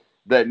Wilson.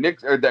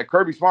 That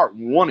Kirby Smart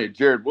wanted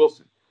Jared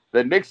Wilson.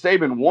 That Nick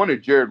Saban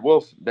wanted Jared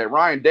Wilson. That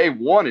Ryan Day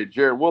wanted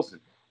Jared Wilson.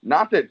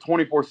 Not that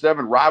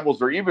 24/7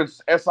 Rivals or even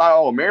SI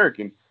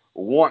All-American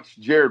wants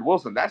Jared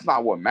Wilson. That's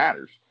not what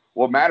matters.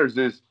 What matters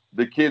is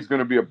the kid's going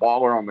to be a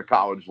baller on the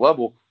college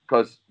level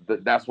because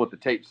that's what the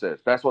tape says.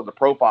 That's what the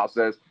profile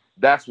says.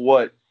 That's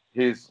what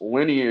his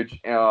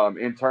lineage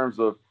in terms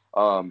of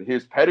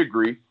his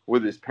pedigree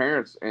with his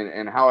parents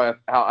and how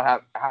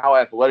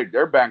athletic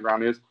their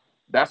background is.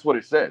 That's what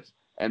it says.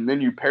 And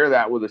then you pair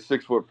that with a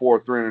 6'4",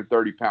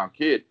 330-pound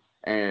kid,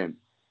 and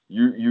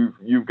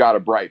you've got a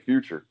bright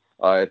future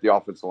at the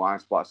offensive line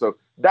spot. So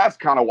that's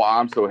kind of why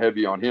I'm so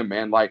heavy on him,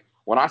 man. Like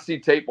when I see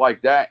tape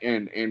like that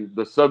and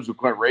the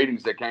subsequent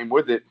ratings that came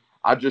with it,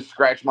 I just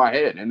scratch my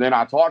head. And then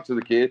I talk to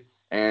the kid,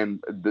 and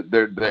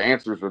the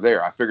answers are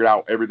there. I figured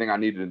out everything I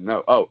needed to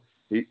know. Oh,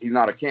 he's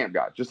not a camp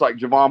guy. Just like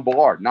Javon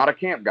Ballard, not a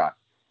camp guy.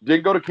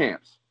 Didn't go to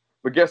camps.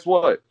 But guess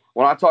what?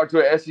 When I talked to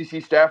an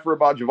SEC staffer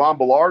about Javon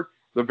Ballard,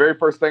 the very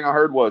first thing I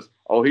heard was,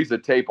 oh, he's a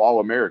tape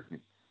All-American.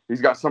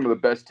 He's got some of the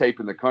best tape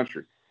in the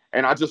country.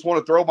 And I just want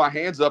to throw my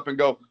hands up and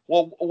go,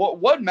 well,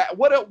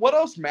 what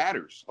else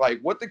matters?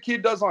 Like what the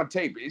kid does on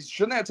tape,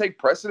 shouldn't that take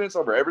precedence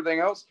over everything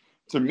else?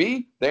 To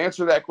me, the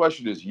answer to that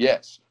question is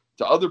yes.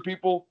 To other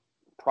people,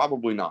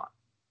 probably not.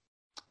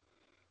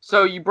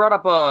 So you brought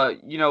up,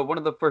 one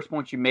of the first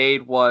points you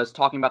made was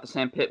talking about the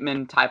Sam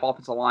Pittman type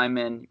offensive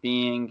linemen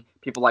being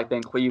people like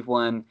Ben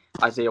Cleveland,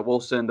 Isaiah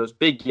Wilson, those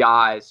big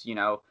guys,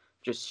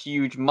 just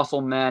huge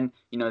muscle men.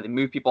 They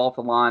move people off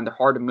the line. They're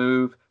hard to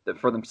move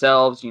for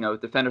themselves.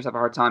 Defenders have a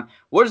hard time.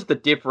 What is the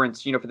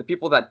difference, for the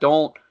people that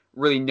don't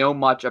really know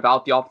much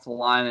about the offensive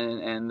line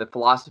and the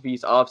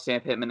philosophies of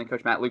Sam Pittman and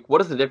Coach Matt Luke?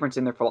 What is the difference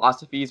in their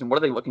philosophies, and what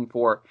are they looking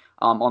for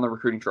on the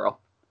recruiting trail?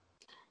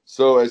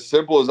 So as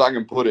simple as I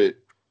can put it,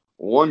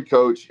 one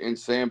coach in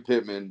Sam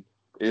Pittman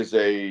is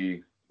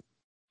a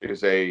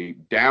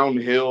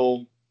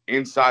downhill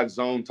inside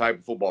zone type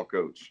of football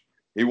coach.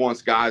 He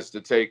wants guys to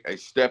take a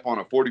step on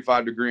a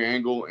 45-degree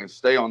angle and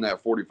stay on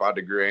that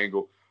 45-degree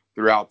angle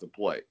throughout the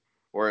play.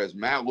 Whereas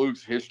Matt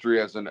Luke's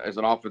history as an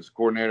offensive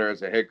coordinator,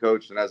 as a head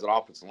coach, and as an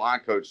offensive line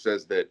coach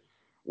says that,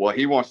 well,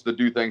 he wants to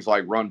do things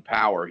like run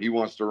power. He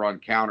wants to run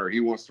counter. He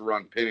wants to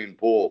run pin and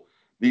pull,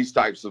 these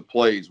types of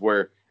plays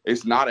where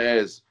it's not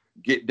as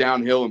get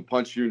downhill and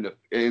punch you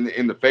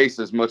in the face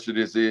as much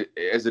as it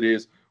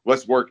is.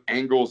 Let's work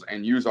angles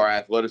and use our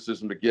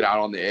athleticism to get out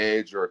on the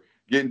edge or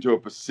get into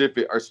a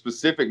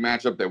specific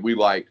matchup that we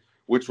like,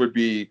 which would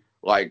be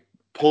like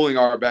pulling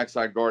our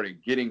backside guard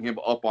and getting him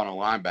up on a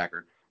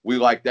linebacker. We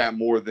like that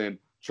more than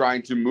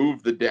trying to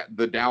move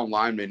the down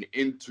lineman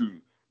into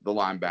the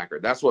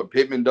linebacker. That's what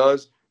Pittman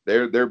does.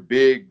 They're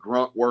big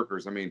grunt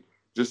workers. I mean,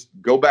 just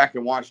go back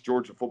and watch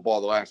Georgia football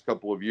the last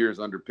couple of years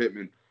under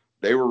Pittman.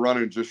 They were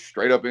running just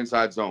straight up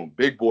inside zone.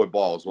 Big boy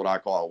ball is what I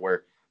call it,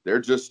 where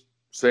they're just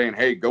saying,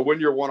 hey, go win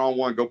your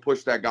one-on-one. Go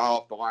push that guy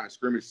off the line of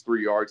scrimmage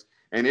 3 yards.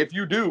 And if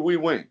you do, we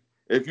win.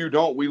 If you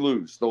don't, we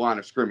lose the line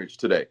of scrimmage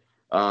today.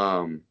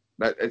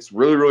 It's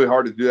really, really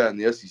hard to do that in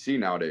the SEC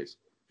nowadays.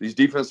 These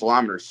defensive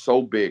linemen are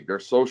so big. They're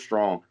so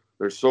strong.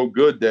 They're so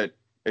good that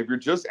if you're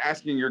just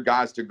asking your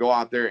guys to go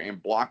out there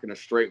and block in a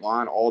straight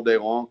line all day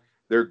long,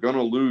 they're going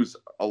to lose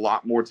a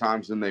lot more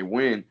times than they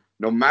win,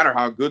 no matter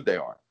how good they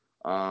are.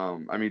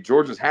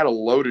 Georgia's had a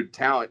loaded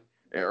talent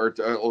or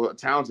a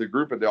talented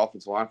group at the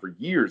offensive line for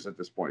years at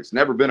this point. It's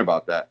never been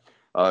about that.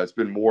 It's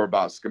been more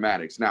about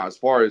schematics. Now, as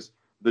far as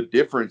the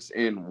difference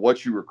in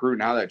what you recruit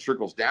and how that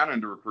trickles down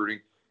into recruiting,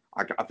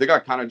 I think I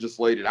kind of just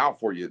laid it out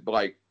for you. But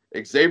like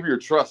Xavier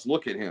Truss,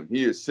 look at him.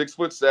 He is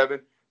 6'7",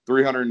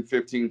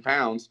 315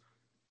 pounds.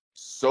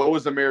 So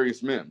is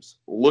Amarius Mims.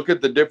 Look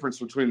at the difference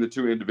between the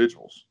two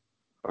individuals.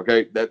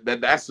 Okay,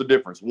 that's the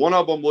difference. One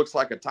of them looks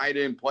like a tight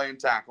end playing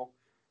tackle,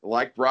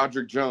 like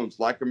Broderick Jones,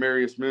 like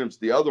Amarius Mims.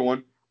 The other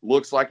one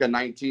looks like a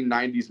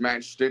 1990s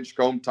Matt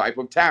Stinchcomb type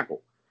of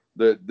tackle.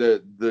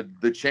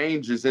 The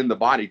change is in the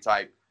body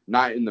type,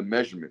 not in the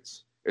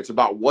measurements. It's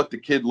about what the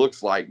kid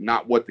looks like,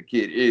 not what the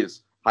kid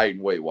is height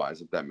and weight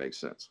wise, if that makes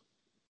sense.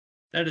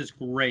 That is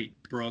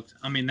great, Brooks.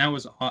 I mean, that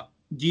was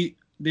this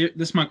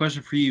is my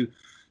question for you.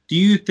 Do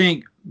you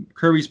think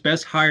Kirby's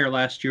best hire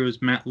last year was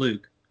Matt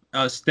Luke?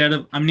 Instead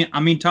of, I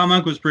mean, Tom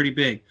Monk was pretty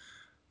big,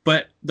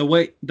 but the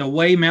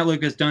way Matt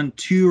Luke has done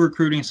 2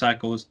 recruiting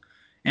cycles,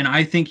 and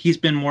I think he's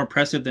been more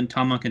impressive than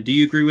Tom Monk. Do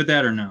you agree with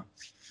that or no?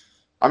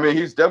 I mean,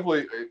 he's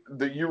definitely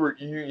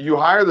you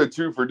hire the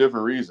two for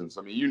different reasons.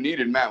 I mean, you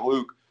needed Matt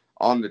Luke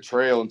on the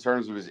trail in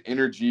terms of his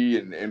energy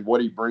and what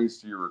he brings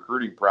to your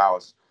recruiting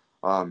prowess.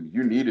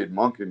 You needed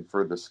Monken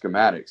for the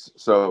schematics.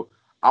 So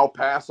I'll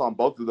pass on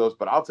both of those,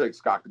 but I'll take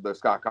the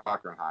Scott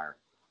Cochran hire.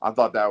 I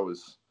thought that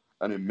was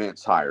an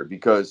immense hire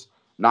because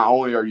not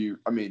only are you,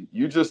 I mean,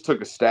 you just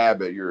took a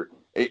stab at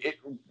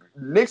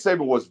Nick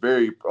Saban was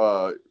very,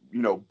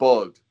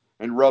 bugged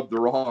and rubbed the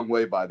wrong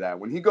way by that.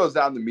 When he goes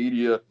out in the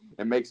media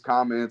and makes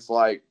comments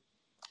like,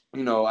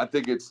 I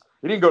think he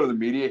didn't go to the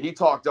media. He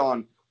talked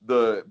on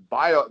the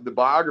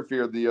biography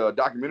or the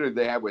documentary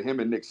they had with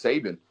him and Nick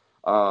Saban,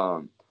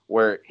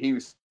 where he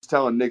was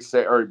telling Bill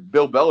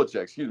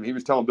Belichick, he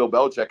was telling Bill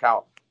Belichick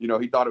how,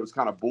 he thought it was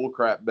kind of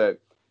bullcrap that,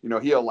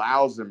 he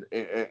allows them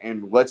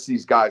and lets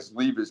these guys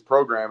leave his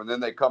program and then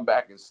they come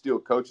back and steal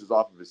coaches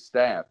off of his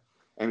staff.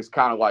 And it's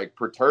kind of like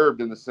perturbed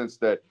in the sense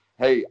that,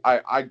 hey,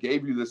 I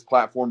gave you this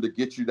platform to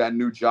get you that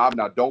new job.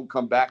 Now don't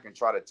come back and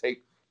try to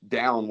take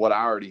down what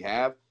I already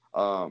have.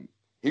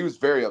 He was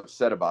very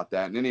upset about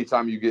that. And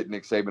anytime you get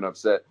Nick Saban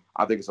upset,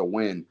 I think it's a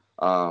win,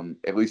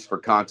 at least for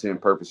content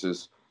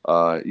purposes,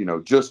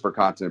 just for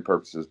content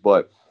purposes.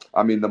 But,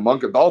 I mean,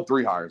 all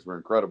 3 hires were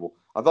incredible.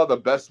 I thought the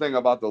best thing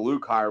about the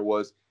Luke hire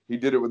was he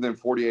did it within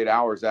 48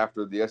 hours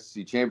after the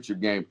SEC championship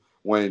game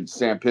when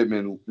Sam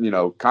Pittman,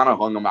 kind of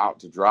hung him out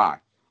to dry,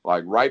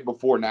 like right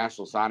before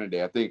National Signing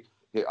Day. I think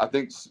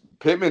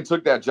Pittman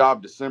took that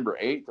job December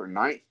 8th or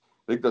 9th. I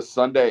think the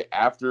Sunday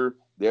after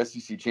the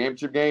SEC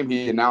championship game,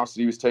 he announced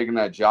he was taking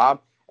that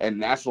job, and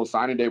National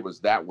Signing Day was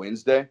that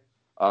Wednesday.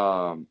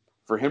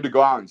 For him to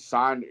go out and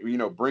sign,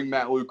 bring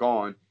Matt Luke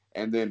on,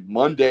 and then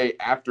Monday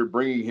after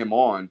bringing him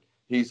on,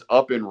 he's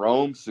up in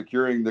Rome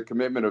securing the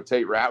commitment of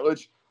Tate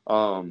Ratledge.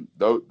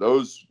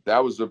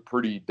 That was a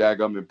pretty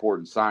daggum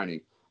important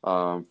signing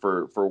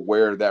for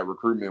where that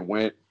recruitment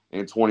went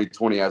in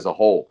 2020 as a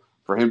whole.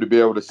 For him to be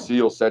able to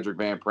seal Cedric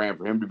Van Pran,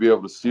 for him to be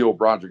able to seal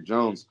Broderick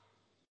Jones,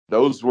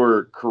 those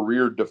were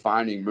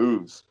career-defining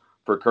moves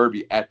for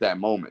Kirby at that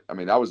moment. I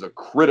mean, that was a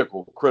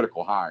critical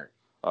hire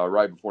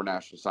right before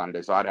National Signing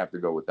Day, so I'd have to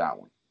go with that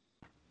one.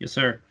 Yes,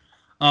 sir.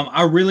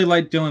 I really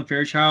like Dylan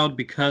Fairchild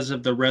because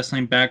of the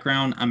wrestling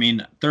background. I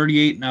mean,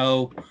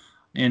 38-0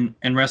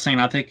 in wrestling.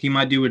 I think he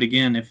might do it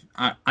again.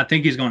 I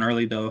think he's going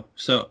early, though.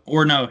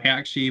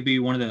 He'd be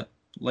one of the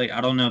late. I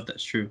don't know if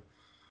that's true.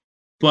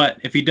 But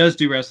if he does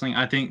do wrestling,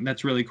 I think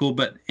that's really cool.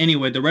 But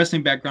anyway, the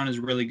wrestling background is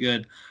really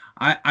good.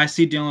 I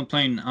see Dylan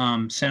playing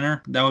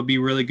center. That would be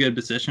a really good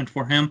position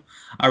for him.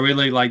 I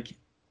really like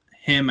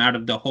him out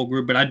of the whole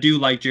group, but I do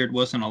like Jared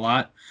Wilson a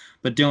lot.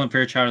 But Dylan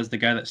Fairchild is the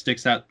guy that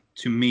sticks out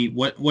to me.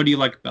 What do you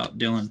like about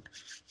Dylan,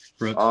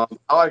 Brooks?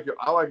 I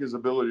like his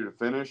ability to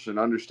finish and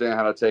understand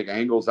how to take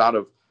angles out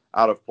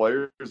of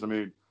players. I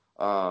mean,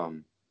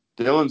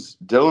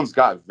 Dylan's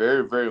got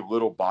very, very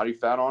little body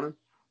fat on him,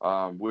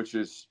 which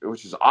is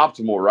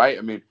optimal, right?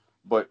 I mean,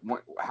 but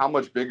how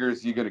much bigger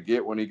is he going to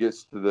get when he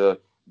gets to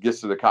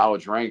the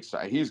college ranks?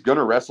 He's going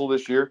to wrestle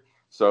this year,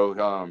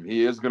 so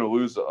he is going to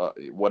lose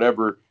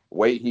whatever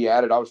weight he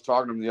added. I was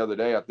talking to him the other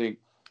day. I think,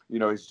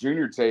 his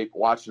junior tape,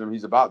 watching him,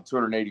 he's about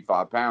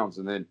 285 pounds,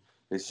 and then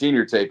his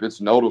senior tape, it's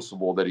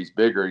noticeable that he's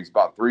bigger. He's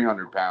about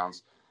 300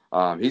 pounds.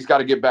 He's got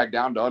to get back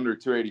down to under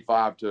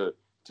 285 to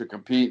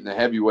compete in the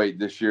heavyweight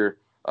this year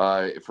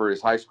for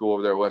his high school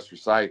over there at West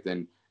Forsyth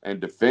and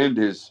defend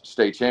his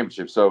state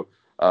championship. So,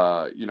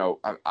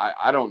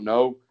 I don't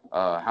know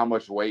how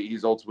much weight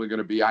he's ultimately going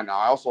to be. I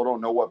also don't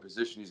know what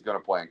position he's going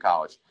to play in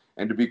college.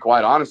 And to be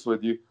quite honest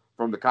with you,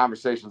 from the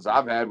conversations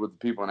I've had with the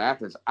people in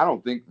Athens, I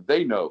don't think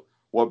they know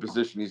what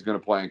position he's going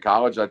to play in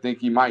college. I think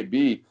he might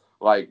be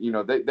like,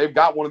 they've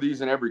got one of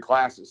these in every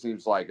class, it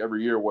seems like,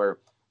 every year where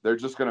they're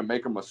just going to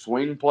make him a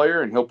swing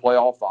player and he'll play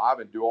all 5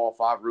 and do all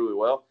 5 really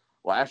well.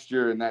 Last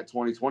year in that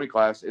 2020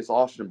 class, it's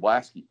Austin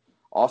Blaschke.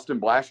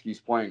 Austin Blaschke's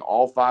playing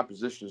all 5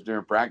 positions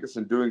during practice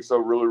and doing so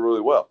really,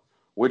 really well.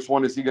 Which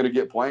one is he going to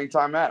get playing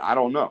time at? I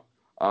don't know.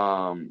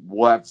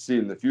 We'll have to see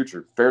in the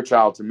future.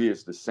 Fairchild, to me,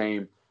 is the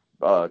same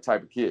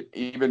type of kid,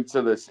 even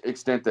to the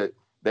extent that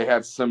they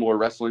have similar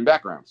wrestling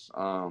backgrounds.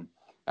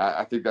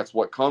 I think that's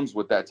what comes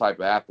with that type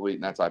of athlete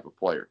and that type of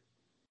player.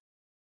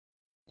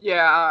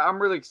 Yeah,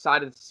 I'm really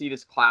excited to see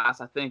this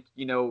class. I think,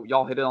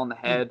 y'all hit it on the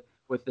head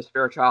with this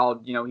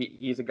Fairchild.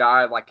 He's a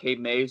guy like Cade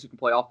Mays who can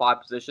play all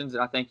 5 positions,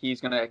 and I think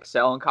he's going to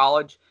excel in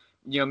college.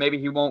 Maybe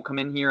he won't come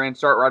in here and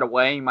start right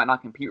away. He might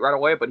not compete right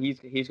away, but he's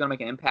going to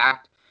make an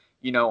impact,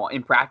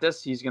 in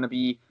practice. He's going to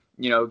be,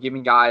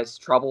 giving guys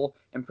trouble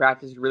in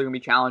practice. He's really going to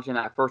be challenging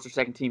that first or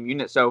second team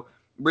unit. So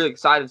I'm really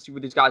excited to see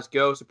where these guys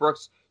go. So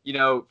Brooks,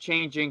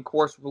 changing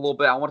course a little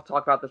bit. I want to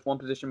talk about this one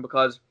position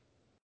because,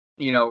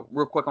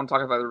 real quick, I want to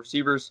talk about the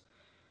receivers.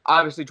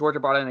 Obviously, Georgia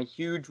brought in a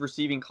huge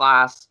receiving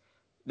class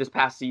this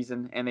past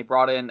season, and they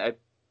brought in a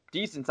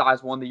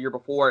decent-sized one the year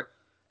before.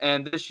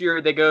 And this year,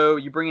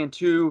 you bring in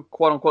 2,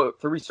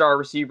 quote-unquote, 3-star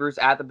receivers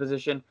at the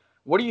position.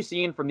 What are you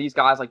seeing from these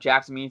guys like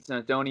Jackson Meeks and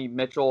Adonai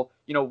Mitchell?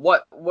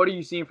 What are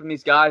you seeing from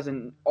these guys,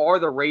 and are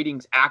the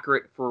ratings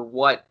accurate for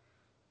what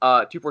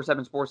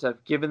 247 Sports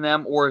have given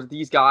them, or are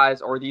these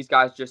guys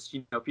just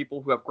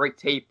people who have great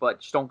tape but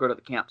just don't go to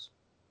the camps?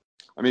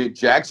 I mean,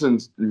 Jackson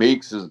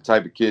Meeks is the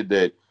type of kid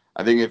that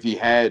I think if he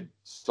had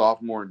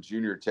sophomore and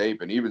junior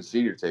tape and even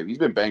senior tape, he's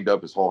been banged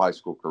up his whole high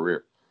school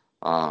career.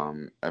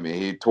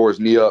 He tore his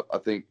knee up, I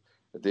think,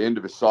 at the end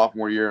of his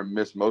sophomore year and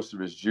missed most of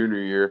his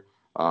junior year,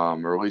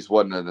 or at least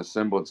wasn't in a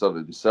semblance of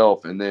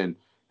himself. And then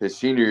his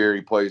senior year,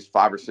 he plays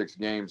 5 or 6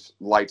 games,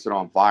 lights it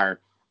on fire,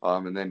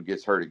 and then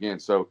gets hurt again.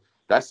 So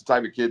that's the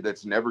type of kid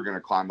that's never going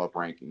to climb up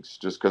rankings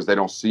just because they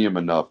don't see him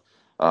enough.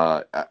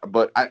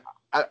 But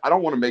I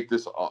don't want to make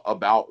this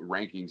about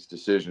rankings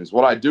decisions.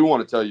 What I do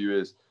want to tell you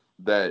is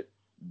that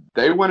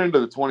they went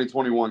into the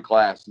 2021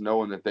 class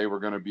knowing that they were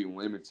going to be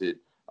limited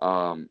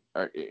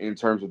in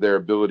terms of their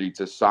ability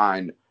to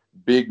sign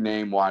big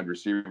name wide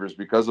receivers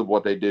because of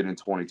what they did in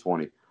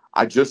 2020.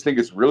 I just think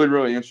it's really,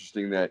 really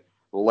interesting that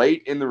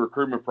late in the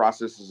recruitment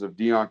processes of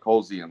Deion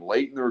Colzie and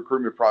late in the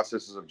recruitment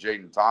processes of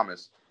Jaden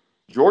Thomas,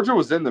 Georgia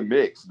was in the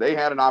mix. They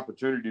had an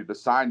opportunity to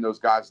sign those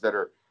guys that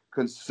are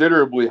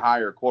considerably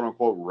higher, quote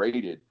unquote,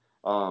 rated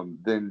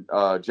than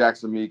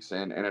Jackson Meeks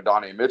and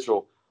Adonai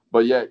Mitchell.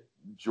 But yet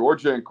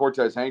Georgia and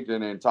Cortez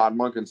Hankton and Todd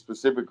Monken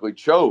specifically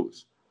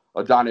chose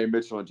Adonai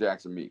Mitchell and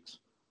Jackson Meeks.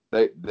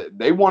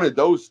 They wanted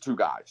those 2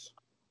 guys.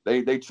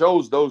 They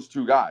chose those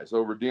 2 guys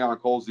over Deion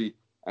Colzie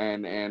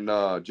and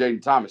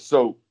Jaden Thomas.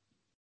 So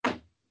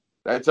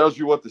that tells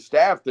you what the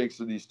staff thinks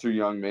of these 2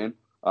 young men.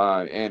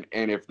 And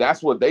if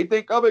that's what they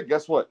think of it,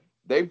 guess what?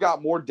 They've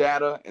got more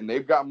data and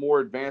they've got more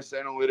advanced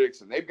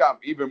analytics and they've got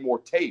even more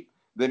tape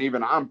than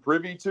even I'm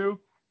privy to.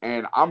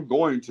 And I'm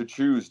going to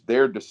choose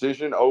their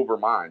decision over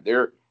mine.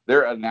 Their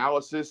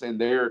analysis and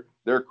their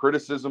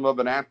criticism of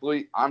an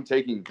athlete, I'm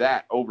taking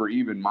that over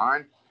even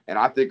mine. And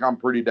I think I'm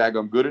pretty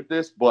daggum good at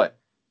this, but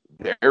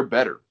they're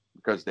better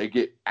because they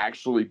get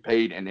actually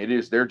paid and it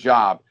is their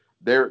job.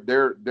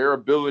 Their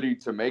ability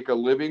to make a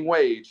living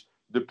wage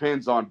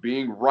depends on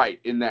being right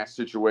in that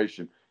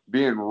situation,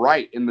 being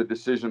right in the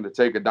decision to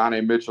take Adonai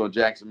Mitchell and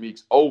Jackson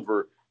Meeks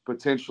over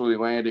potentially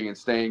landing and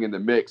staying in the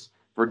mix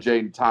for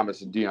Jaden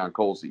Thomas and Deion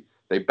Colzie.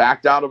 They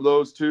backed out of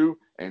those 2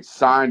 and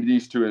signed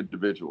these 2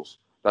 individuals.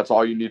 That's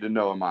all you need to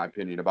know, in my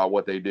opinion, about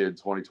what they did in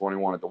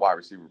 2021 at the wide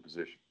receiver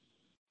position.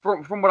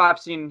 From what I've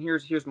seen,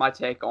 here's my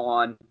take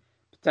on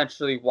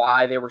potentially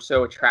why they were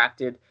so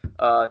attracted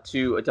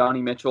to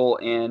Adonai Mitchell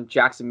and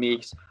Jackson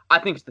Meeks. I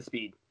think it's the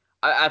speed.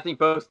 I think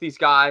both these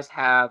guys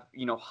have,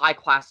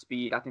 high-class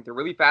speed. I think they're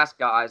really fast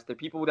guys. They're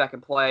people that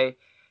can play,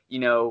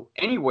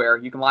 anywhere.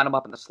 You can line them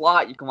up in the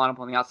slot. You can line them up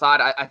on the outside.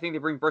 I think they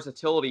bring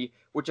versatility,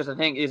 which I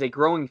think is a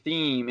growing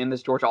theme in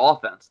this Georgia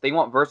offense. They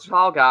want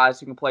versatile guys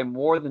who can play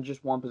more than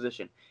just one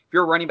position. If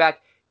you're a running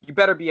back, you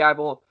better be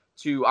able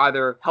to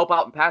either help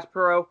out in pass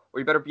pro or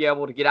you better be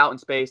able to get out in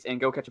space and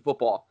go catch a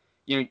football.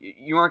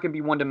 You aren't going to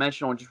be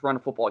one-dimensional and just run a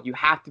football. You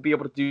have to be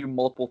able to do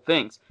multiple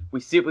things. We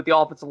see it with the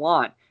offensive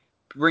line.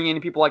 Bring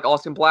in people like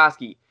Austin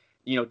Pulaski,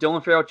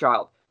 Dylan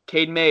Fairchild,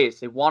 Cade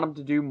Mays. They want them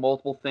to do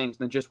multiple things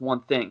than just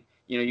one thing.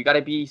 You got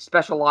to be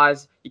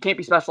specialized. You can't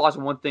be specialized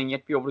in one thing. You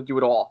have to be able to do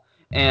it all.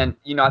 And,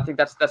 I think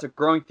that's a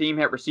growing theme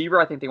at receiver.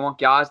 I think they want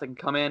guys that can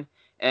come in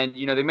and,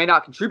 they may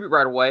not contribute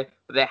right away,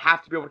 but they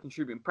have to be able to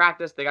contribute in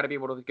practice. They got to be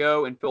able to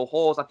go and fill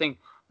holes. I think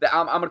that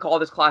I'm going to call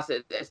this class,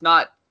 it's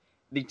not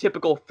the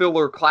typical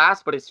filler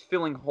class, but it's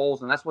filling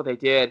holes, and that's what they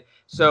did.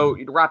 So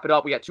to wrap it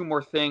up, we got 2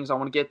 more things I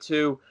want to get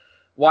to.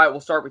 Wyatt, we'll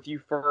start with you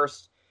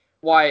first.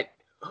 Wyatt,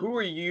 who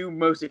are you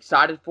most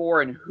excited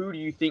for, and who do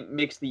you think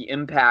makes the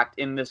impact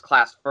in this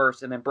class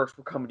first? And then Brooks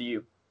will come to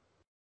you.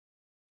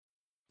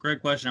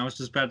 Great question. I was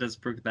just about to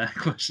ask that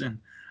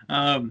question.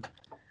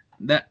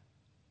 That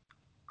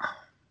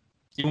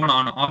you want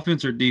on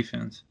offense or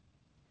defense?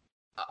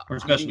 Or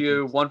special?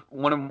 You can do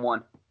one and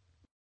one.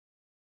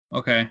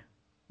 Okay.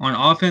 On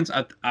offense,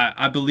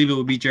 I believe it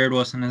would be Jared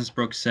Wilson, as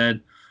Brooks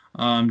said.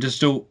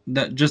 Just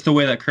the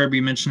way that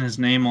Kirby mentioned his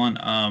name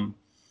on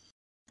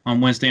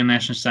Wednesday on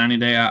National Signing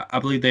Day, I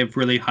believe they have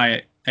really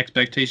high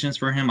expectations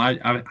for him.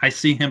 I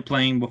see him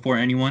playing before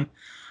anyone.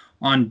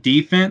 On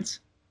defense,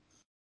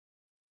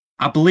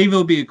 I believe it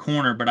will be a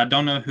corner, but I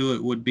don't know who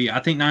it would be. I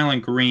think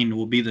Nyland Green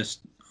will be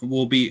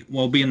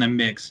in the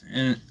mix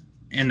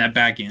in that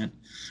back end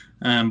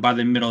by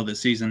the middle of the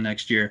season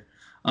next year.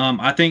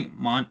 I think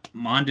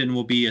Mondon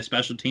will be a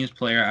special teams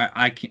player.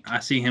 I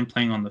see him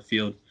playing on the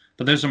field.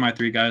 But those are my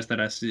three guys that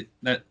I see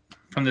that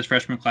from this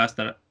freshman class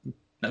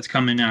that's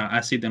coming out.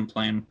 I see them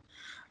playing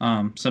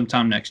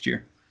sometime next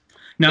year.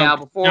 Now,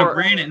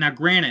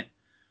 granted,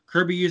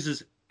 Kirby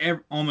uses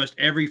almost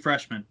every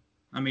freshman.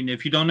 I mean,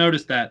 if you don't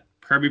notice that,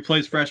 Kirby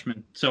plays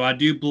freshmen, so I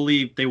do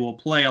believe they will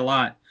play a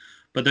lot.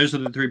 But those are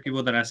the three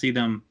people that I see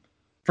them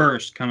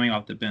first coming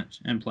off the bench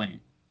and playing.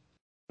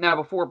 Now,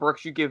 before,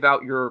 Brooks, you give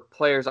out your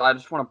players, I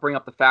just want to bring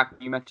up the fact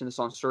that you mentioned this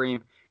on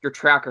stream, your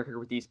track record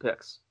with these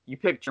picks. You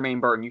picked Jermaine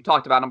Burton. You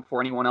talked about him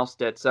before anyone else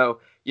did. So,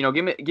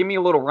 give me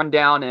a little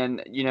rundown,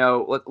 and,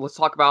 let's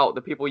talk about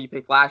the people you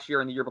picked last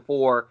year and the year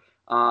before,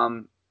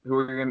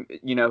 who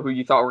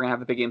you thought were going to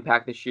have a big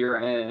impact this year,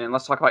 and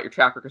let's talk about your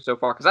track record so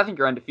far, because I think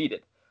you're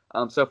undefeated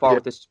so far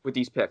with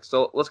these picks.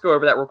 So let's go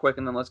over that real quick,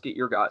 and then let's get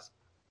your guys.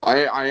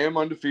 I am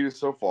undefeated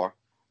so far.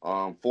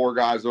 4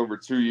 guys over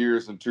 2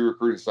 years and 2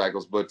 recruiting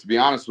cycles. But to be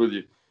honest with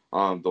you,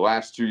 the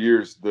last 2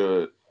 years,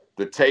 the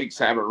takes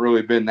haven't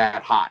really been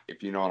that hot,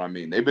 if you know what I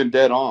mean. They've been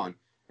dead on.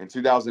 In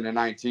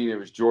 2019, it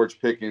was George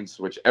Pickens,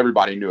 which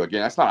everybody knew.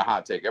 Again, that's not a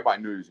hot take.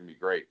 Everybody knew he was going to be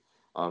great.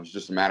 It's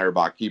just a matter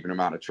about keeping him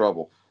out of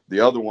trouble. The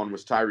other one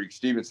was Tyreek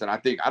Stevenson. I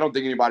don't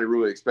think anybody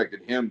really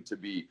expected him to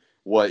be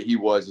what he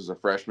was as a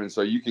freshman.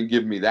 So you can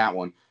give me that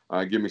one.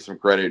 Give me some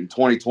credit. In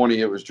 2020,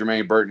 it was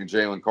Jermaine Burton and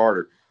Jalen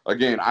Carter.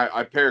 Again,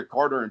 I paired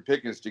Carter and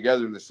Pickens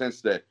together in the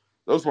sense that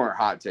those weren't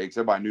hot takes.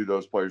 Everybody knew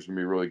those players were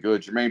going to be really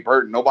good. Jermaine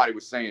Burton, nobody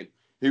was saying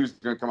he was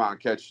going to come out and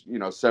catch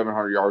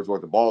 700 yards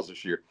worth of balls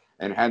this year.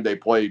 And had they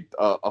played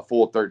a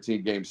full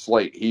 13-game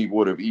slate, he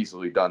would have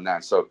easily done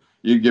that. So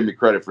you can give me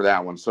credit for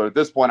that one. So at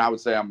this point, I would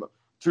say I'm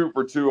 2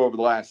 for 2 over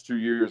the last 2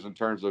 years in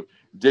terms of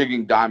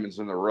digging diamonds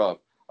in the rough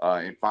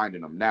and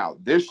finding them. Now,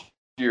 this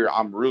year,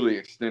 I'm really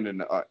extending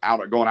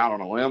going out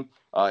on a limb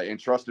and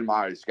trusting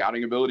my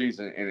scouting abilities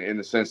in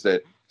the sense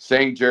that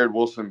saying Jared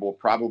Wilson will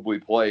probably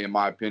play, in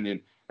my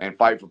opinion, and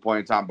fight for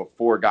playing time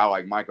before a guy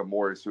like Micah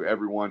Morris, who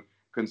everyone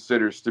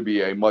considers to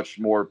be a much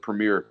more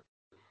premier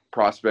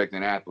prospect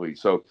and athlete.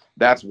 So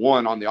that's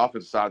one on the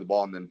offensive side of the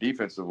ball. And then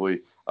defensively,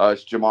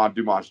 it's Jamon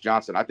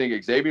Dumas-Johnson. I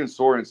think Xavier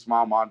Sori and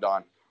Smile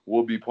Mondon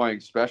will be playing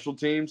special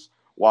teams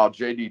while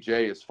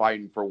JDJ is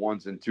fighting for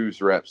 1s and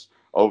 2s reps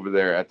over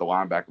there at the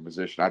linebacker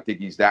position. I think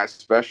he's that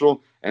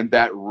special and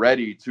that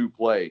ready to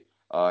play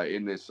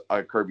in this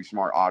Kirby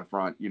Smart odd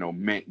front,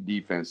 mint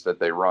defense that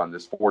they run,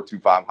 this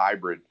 4-2-5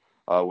 hybrid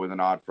with an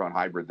odd front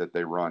hybrid that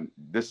they run.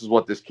 This is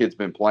what this kid's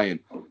been playing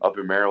up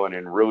in Maryland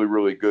in really,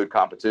 really good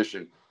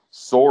competition.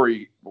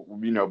 Sori,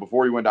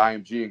 before he went to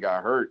IMG and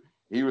got hurt,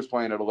 he was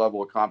playing at a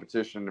level of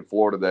competition in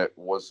Florida that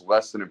was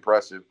less than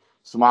impressive.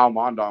 Smile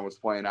Mondon was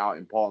playing out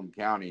in Paulding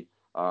County.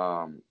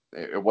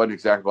 It wasn't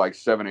exactly like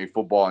 7A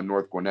football in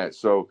North Gwinnett.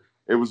 So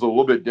it was a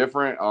little bit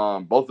different.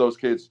 Both those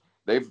kids,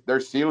 their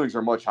ceilings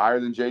are much higher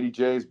than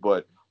JDJ's,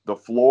 but the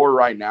floor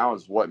right now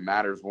is what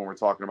matters when we're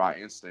talking about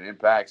instant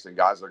impacts and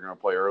guys that are going to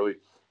play early.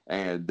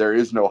 And there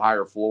is no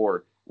higher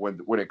floor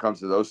when it comes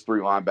to those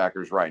 3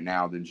 linebackers right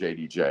now than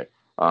JDJ.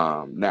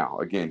 Now,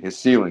 again, his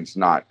ceiling's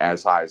not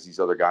as high as these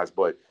other guys,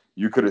 but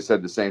you could have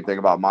said the same thing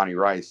about Monty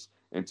Rice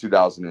in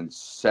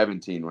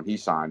 2017 when he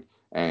signed,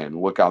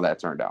 and look how that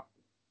turned out.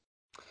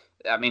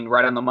 I mean,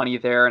 right on the money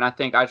there, and I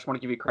think I just want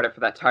to give you credit for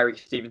that Tyreek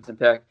Stevenson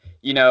pick.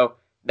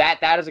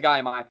 That is a guy,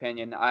 in my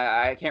opinion,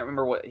 I can't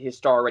remember what his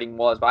star rating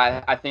was,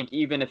 but I think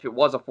even if it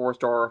was a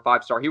 4-star or a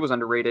 5-star, he was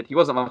underrated. He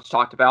wasn't much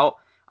talked about.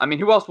 I mean,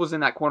 who else was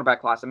in that cornerback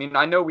class? I mean,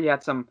 I know we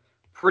had some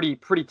pretty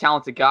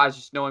talented guys,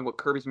 just knowing what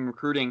Kirby's been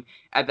recruiting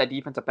at that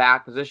defensive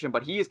back position,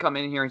 but he has come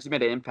in here and he's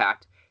made an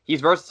impact.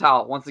 He's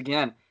versatile. Once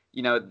again,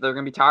 they're going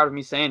to be tired of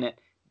me saying it.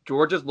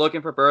 Georgia's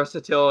looking for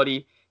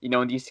versatility,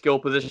 in these skill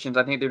positions.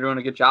 I think they're doing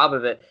a good job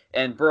of it.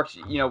 And Brooks,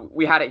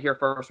 we had it here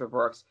first with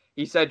Brooks.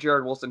 He said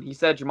Jared Wilson. He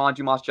said Jamon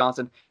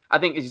Dumas-Johnson. I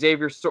think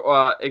Xavier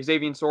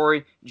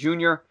Sori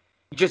Jr.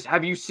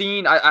 Have you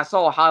seen? I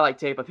saw a highlight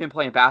tape of him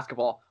playing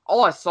basketball.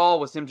 All I saw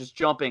was him just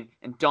jumping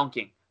and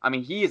dunking. I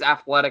mean, he is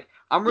athletic.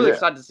 I'm really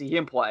excited to see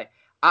him play.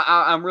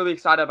 I'm really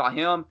excited about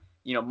him.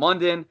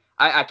 Mondon.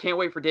 I can't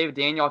wait for David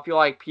Daniel. I feel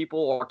like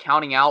people are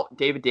counting out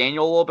David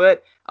Daniel a little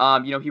bit.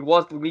 He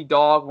was the lead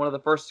dog, one of the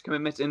first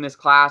commitments in this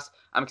class.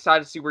 I'm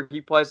excited to see where he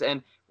plays.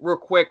 And real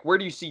quick, where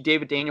do you see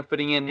David Daniel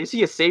fitting in? Is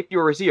he a safety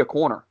or is he a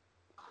corner?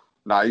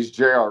 Nah, he's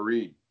J.R.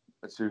 Reed.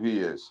 That's who he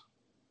is.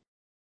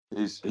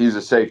 He's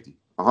a safety,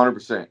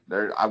 100%.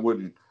 I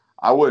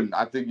wouldn't.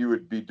 I think you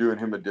would be doing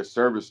him a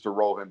disservice to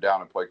roll him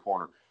down and play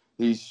corner.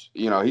 He's a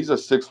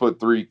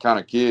 6'3" kind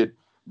of kid,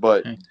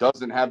 but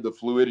doesn't have the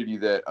fluidity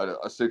that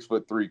a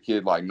 6'3"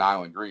 kid like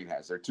Nyland Green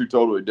has. They're 2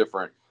 totally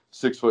different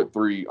 6'3",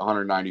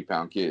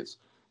 190-pound kids.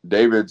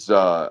 David's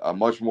a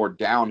much more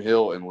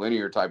downhill and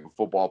linear type of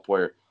football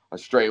player, a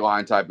straight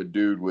line type of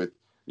dude with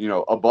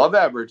above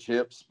average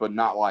hips, but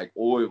not like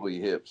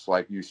oily hips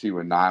like you see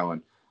with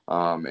Nyland,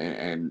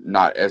 and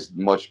not as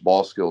much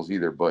ball skills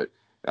either. But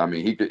I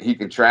mean, he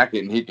can track it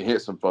and he can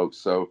hit some folks.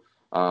 So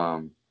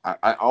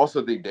I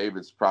also think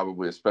David's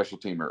probably a special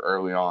teamer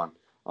early on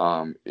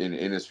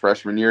in his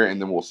freshman year,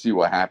 and then we'll see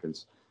what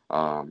happens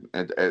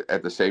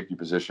at the safety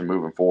position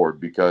moving forward,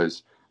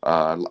 because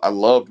I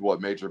loved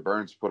what Major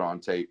Burns put on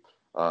tape,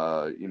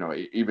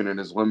 even in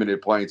his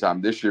limited playing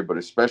time this year, but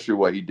especially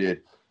what he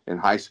did in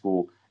high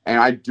school. And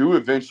I do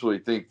eventually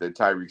think that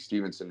Tyreek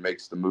Stevenson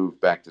makes the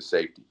move back to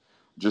safety.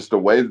 Just the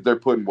way that they're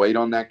putting weight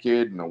on that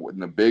kid, and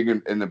the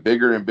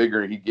bigger and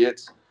bigger he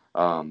gets,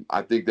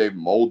 I think they've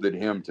molded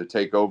him to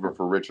take over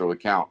for Richard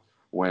LeCount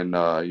when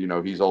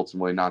he's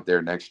ultimately not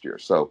there next year.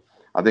 So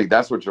I think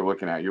that's what you're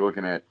looking at. You're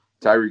looking at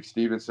Tyreek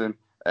Stevenson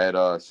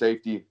at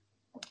safety,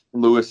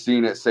 Lewis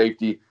Cine at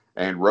safety,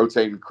 and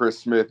rotating Chris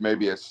Smith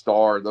maybe a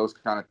star, those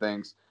kind of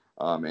things,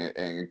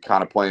 and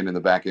kind of playing in the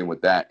back end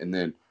with that, and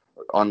then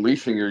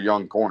unleashing your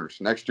young corners.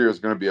 Next year is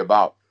going to be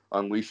about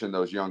unleashing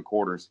those young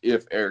corners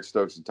if Eric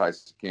Stokes and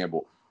Tyson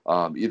Campbell,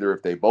 either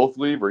if they both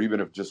leave or even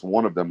if just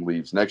one of them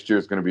leaves. Next year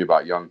is going to be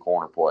about young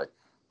corner play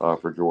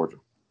for Georgia.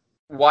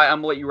 Wyatt, I'm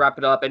going to let you wrap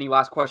it up. Any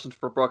last questions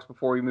for Brooks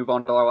before we move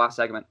on to our last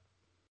segment?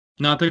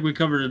 No, I think we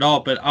covered it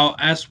all, but I'll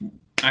ask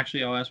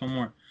one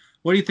more.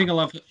 What do you think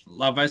of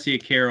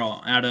Lavessia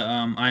Carroll out of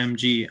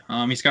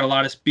IMG? He's got a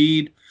lot of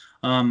speed.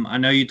 I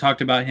know you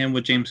talked about him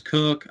with James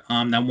Cook,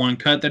 that one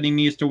cut that he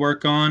needs to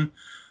work on.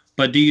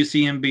 But do you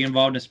see him be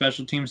involved in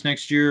special teams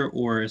next year,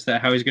 or is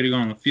that how he's going to go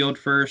on the field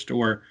first,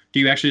 or do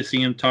you actually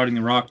see him toting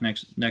the rock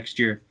next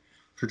year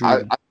for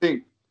Georgia?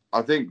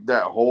 I think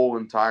that whole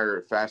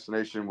entire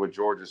fascination with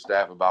Georgia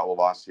staff about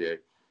Lavessia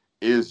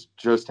is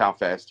just how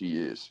fast he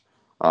is.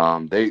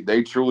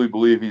 They truly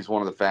believe he's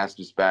one of the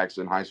fastest backs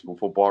in high school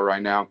football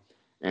right now,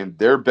 and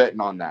they're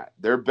betting on that.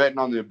 They're betting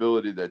on the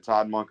ability that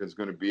Todd Monk is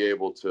going to be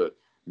able to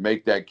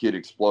make that kid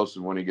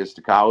explosive when he gets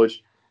to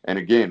college. And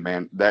again,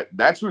 man,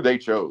 that's who they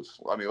chose.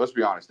 I mean, let's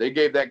be honest. They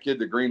gave that kid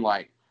the green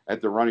light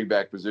at the running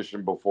back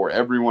position before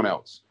everyone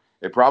else.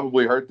 It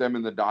probably hurt them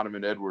in the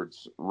Donovan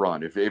Edwards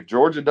run. If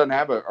Georgia doesn't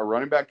have a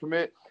running back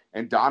commit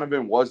and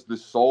Donovan was the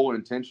sole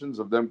intentions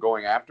of them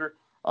going after,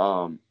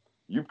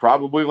 you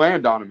probably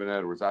land Donovan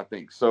Edwards, I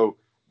think. So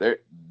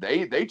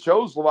they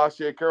chose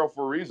Lavessia Carroll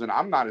for a reason.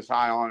 I'm not as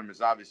high on him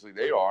as obviously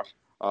they are,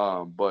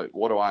 but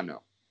what do I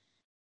know?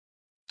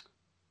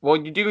 Well,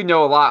 you do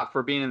know a lot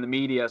for being in the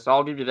media, so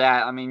I'll give you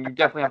that. I mean, you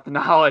definitely have the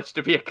knowledge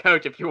to be a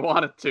coach if you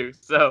wanted to.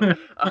 So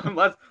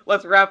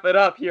let's wrap it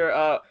up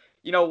here.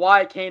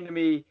 Wyatt came to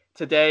me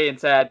today and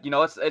said,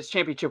 it's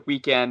championship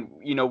weekend.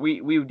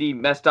 We would be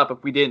messed up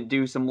if we didn't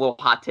do some little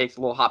hot takes,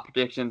 little hot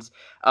predictions.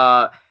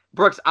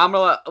 Brooks, I'm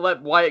going to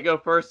let Wyatt go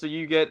first so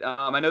you get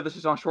I know this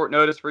is on short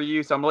notice for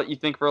you, so I'm going to let you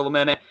think for a little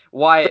minute.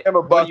 Wyatt,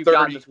 what do you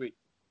got this week?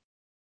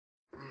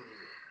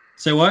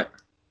 Say what?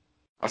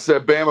 I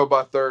said Bama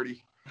by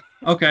 30.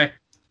 Okay.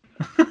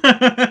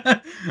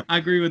 I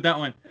agree with that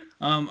one.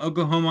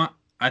 Oklahoma,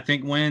 I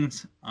think,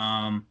 wins.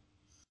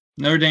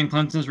 Notre Dame,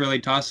 Clemson's really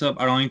toss-up.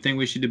 I don't even think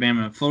we should do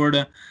Bama in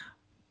Florida.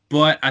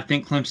 But I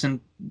think Clemson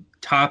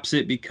tops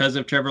it because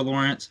of Trevor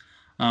Lawrence.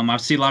 I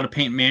see a lot of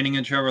Peyton Manning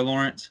and Trevor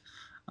Lawrence.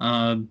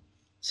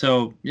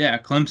 So, yeah,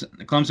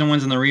 Clemson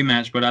wins in the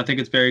rematch, but I think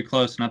it's very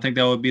close, and I think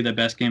that would be the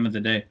best game of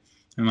the day,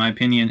 in my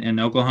opinion. And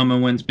Oklahoma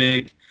wins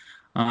big,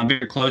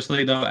 very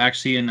closely, though,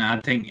 actually, and I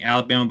think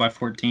Alabama by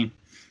 14.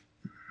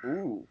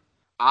 Ooh.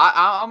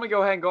 I'm going to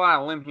go ahead and go out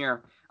on a limb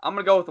here. I'm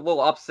going to go with a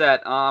little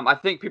upset. I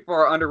think people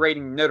are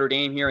underrating Notre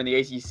Dame here in the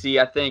ACC.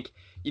 I think,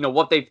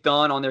 what they've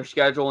done on their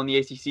schedule in the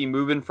ACC,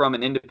 moving from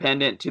an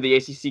independent to the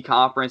ACC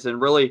conference,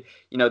 and really,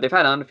 they've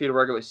had an undefeated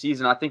regular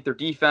season. I think their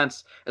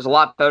defense is a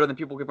lot better than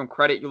people give them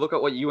credit. You look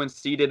at what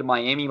UNC did to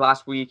Miami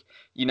last week.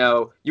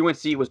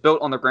 UNC was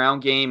built on the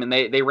ground game, and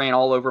they ran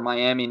all over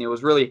Miami, and it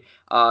was really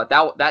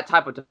that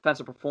type of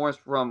defensive performance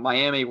from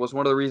Miami was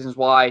one of the reasons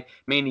why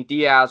Manny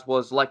Diaz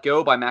was let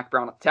go by Mac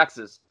Brown of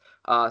Texas.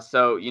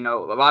 So,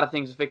 a lot of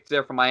things fixed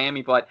there for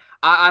Miami, but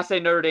I say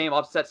Notre Dame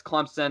upsets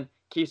Clemson,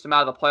 keeps them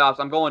out of the playoffs.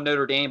 I'm going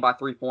Notre Dame by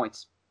 3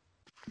 points.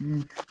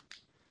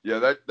 Yeah,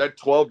 that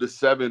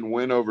 12-7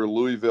 win over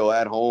Louisville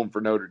at home for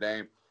Notre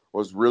Dame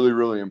was really,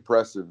 really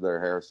impressive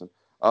there, Harrison.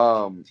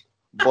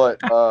 But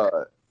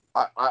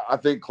I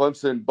think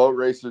Clemson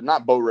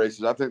not boat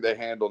races. I think they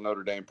handled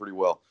Notre Dame pretty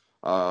well.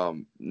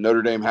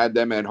 Notre Dame had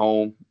them at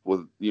home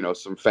with,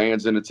 some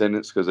fans in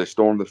attendance because they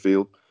stormed the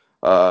field.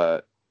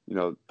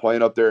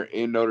 Playing up there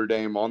in Notre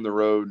Dame on the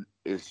road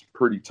is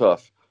pretty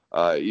tough,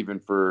 even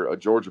for a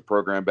Georgia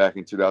program back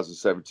in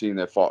 2017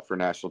 that fought for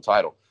national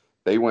title.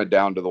 They went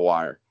down to the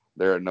wire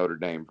there at Notre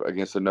Dame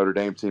against a Notre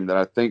Dame team that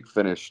I think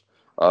finished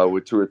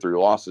with 2 or 3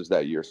 losses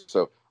that year.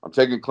 So I'm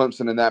taking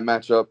Clemson in that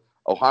matchup.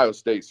 Ohio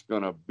State's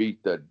going to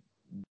beat the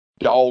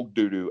dog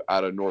doo-doo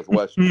out of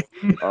Northwestern.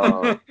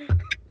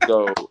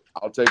 So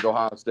I'll take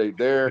Ohio State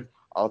there.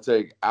 I'll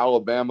take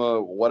Alabama.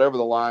 Whatever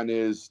the line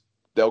is,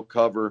 they'll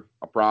cover,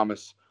 I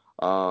promise.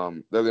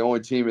 They're the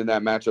only team in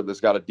that matchup that's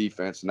got a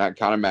defense, and that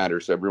kind of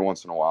matters every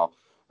once in a while.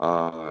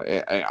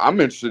 And I'm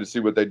interested to see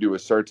what they do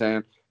with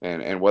Surtain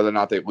and whether or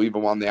not they leave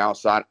him on the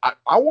outside.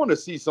 I want to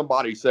see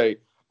somebody say,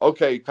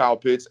 okay, Kyle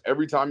Pitts,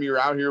 every time you're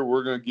out here,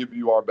 we're going to give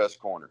you our best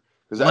corner.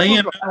 Because that's Lay what's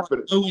him going to out.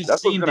 happen. Louis That's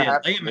what's Seen going to did.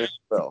 happen Lay in him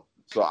the out. NFL.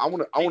 So I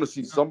want to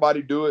see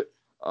somebody do it.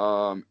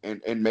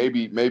 And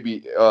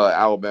maybe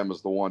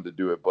Alabama's the one to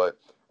do it. But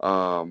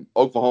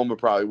Oklahoma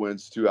probably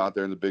wins too out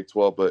there in the Big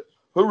 12. But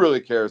who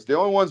really cares? The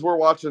only ones we're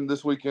watching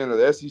this weekend are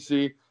the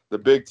SEC, the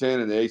Big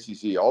 10, and the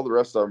ACC. All the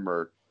rest of them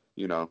are,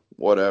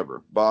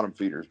 whatever, bottom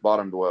feeders,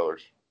 bottom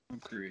dwellers.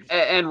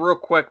 And real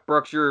quick,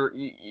 Brooks, you're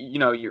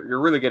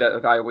really good at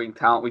evaluating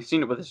talent. We've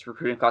seen it with this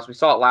recruiting class. We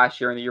saw it last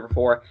year and the year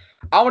before.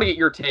 I want to get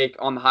your take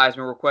on the Heisman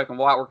real quick, and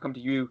Wyatt, we'll come to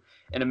you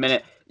in a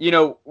minute.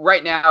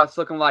 Right now it's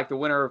looking like the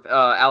winner of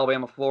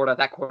Alabama, Florida,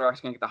 that quarterback's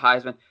going to get the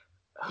Heisman.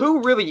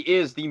 Who really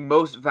is the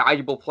most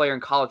valuable player in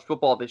college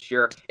football this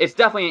year? It's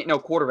definitely ain't no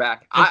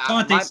quarterback.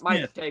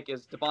 My take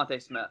is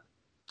Devontae Smith.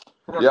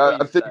 Brooks, Yeah,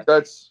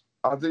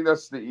 I think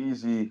that's the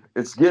easy.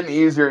 It's getting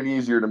easier and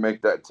easier to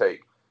make that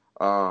take.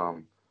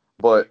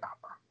 But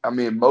I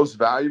mean, most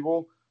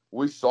valuable.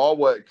 We saw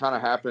what kind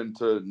of happened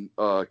to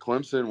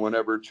Clemson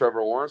whenever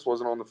Trevor Lawrence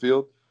wasn't on the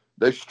field.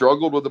 They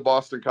struggled with the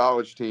Boston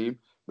College team.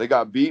 They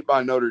got beat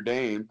by Notre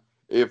Dame.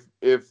 If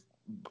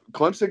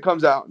Clemson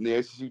comes out in the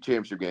ACC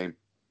championship game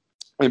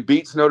and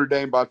beats Notre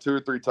Dame by 2 or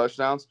 3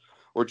 touchdowns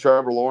with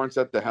Trevor Lawrence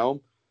at the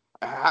helm,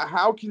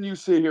 how can you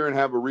sit here and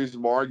have a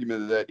reasonable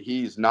argument that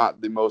he's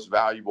not the most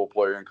valuable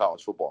player in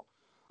college football?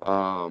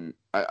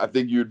 I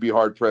think you'd be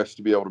hard pressed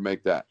to be able to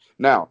make that.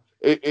 Now,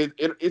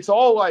 it's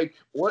all like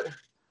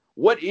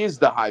what is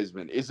the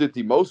Heisman? Is it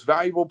the most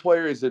valuable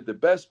player? Is it the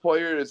best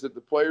player? Is it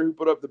the player who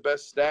put up the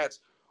best stats?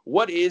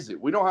 What is it?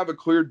 We don't have a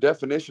clear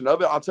definition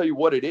of it. I'll tell you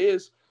what it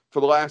is. For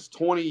the last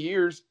 20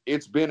 years,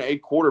 it's been a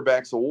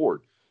quarterback's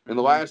award. In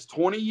the last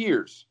 20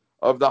 years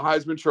of the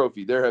Heisman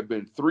Trophy, there have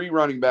been 3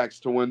 running backs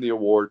to win the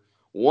award.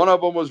 One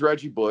of them was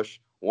Reggie Bush.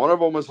 One of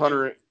them was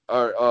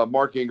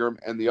Mark Ingram,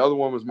 and the other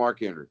one was Mark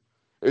Henry.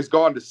 It's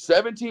gone to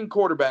 17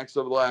 quarterbacks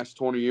over the last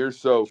 20 years,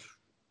 so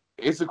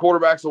it's a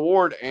quarterback's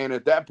award. And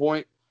at that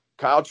point,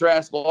 Kyle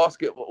Trask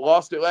lost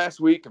it last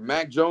week.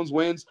 Mac Jones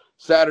wins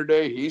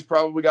Saturday. He's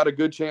probably got a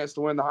good chance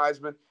to win the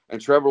Heisman, and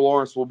Trevor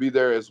Lawrence will be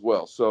there as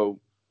well. So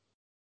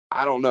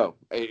I don't know.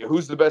 Hey,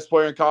 who's the best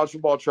player in college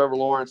football? Trevor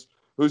Lawrence.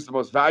 Who's the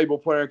most valuable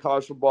player in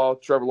college football?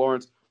 Trevor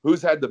Lawrence.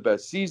 Who's had the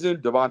best season?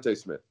 Devontae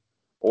Smith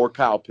or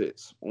Kyle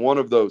Pitts. One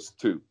of those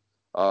two.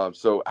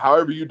 So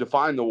however you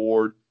define the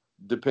award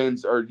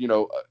depends or,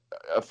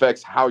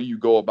 affects how you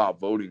go about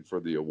voting for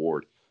the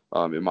award,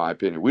 in my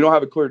opinion. We don't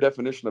have a clear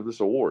definition of this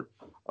award.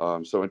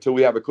 So until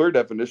we have a clear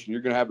definition,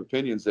 you're going to have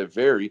opinions that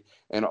vary.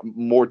 And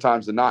more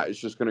times than not, it's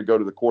just going to go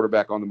to the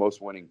quarterback on the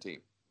most winning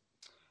team.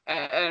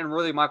 And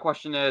really, my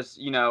question is,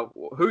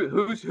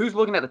 who's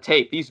looking at the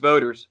tape? These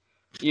voters,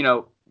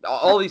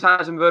 all these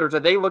Heisman voters,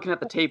 are they looking at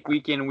the tape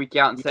week in and week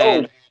out and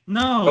saying,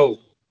 No.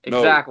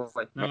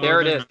 Exactly. No,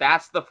 there it is.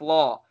 That's the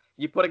flaw.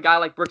 You put a guy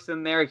like Brooks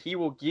in there, he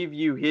will give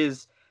you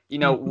his,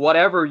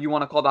 whatever you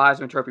want to call the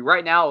Heisman Trophy.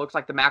 Right now, it looks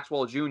like the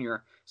Maxwell Jr.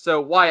 So,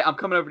 Wyatt, I'm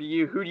coming over to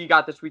you. Who do you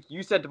got this week?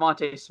 You said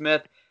Devontae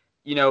Smith.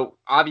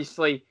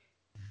 Obviously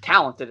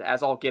talented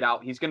as all get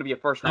out. He's going to be a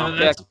first-round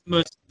pick. That's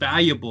most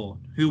valuable.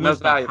 Who wins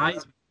the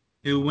Heisman?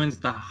 Who wins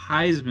the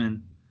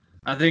Heisman?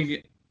 I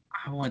think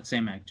I wouldn't say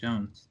Mac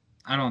Jones.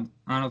 I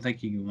don't think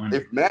he can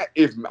win.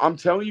 If I'm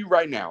telling you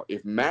right now,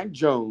 if Mac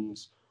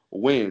Jones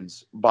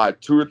wins by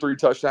 2 or 3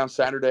 touchdowns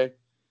Saturday,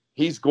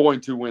 he's going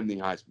to win the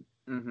Heisman.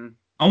 Mm-hmm.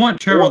 I want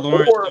Trevor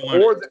Lawrence to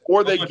win.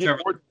 Or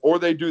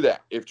they do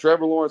that. If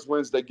Trevor Lawrence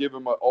wins, they give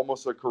him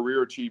almost a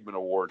career achievement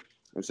award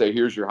and say,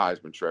 "Here's your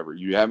Heisman, Trevor.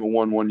 You haven't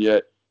won one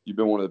yet. You've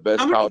been one of the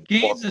best." How many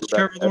games has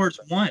Trevor Lawrence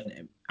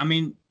won? I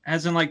mean,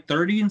 as in like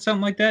 30 and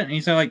something like that, and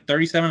he's at like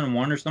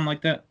 37-1 or something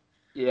like that.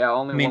 Yeah,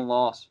 only one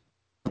loss.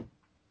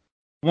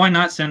 Why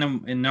not send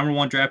him a number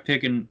 1 draft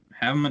pick and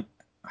have him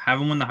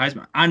win the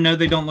Heisman? I know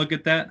they don't look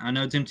at that. I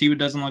know Tim Tebow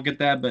doesn't look at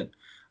that, but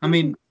I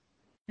mean,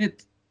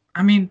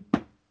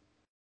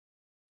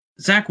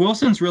 Zach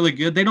Wilson's really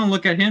good. They don't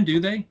look at him, do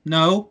they?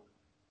 No.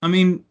 I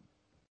mean,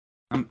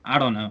 I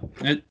don't know.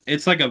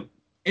 It's like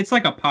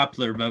a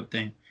popular vote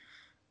thing.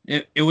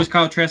 It was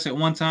Kyle Trask at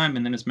one time,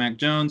 and then it's Mac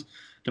Jones,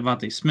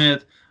 Devontae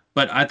Smith.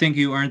 But I think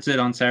who earns it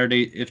on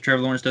Saturday, if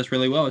Trevor Lawrence does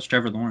really well, it's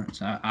Trevor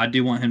Lawrence. I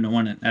do want him to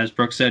win it. As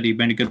Brooks said, he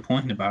made a good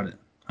point about it.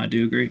 I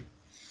do agree.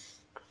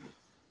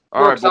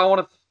 Brooks, I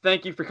want to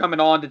thank you for coming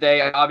on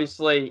today.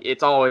 Obviously,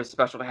 it's always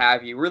special to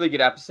have you. Really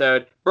good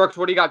episode. Brooks,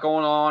 what do you got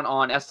going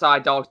on SI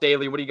Dawgs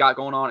Daily? What do you got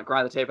going on at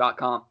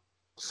grindthetape.com?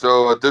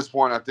 So at this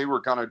point, I think we're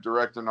kind of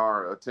directing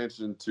our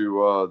attention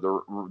to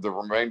the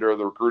remainder of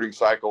the recruiting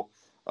cycle,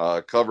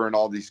 covering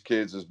all these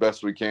kids as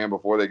best we can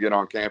before they get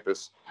on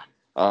campus.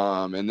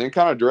 And then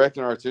kind of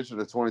directing our attention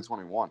to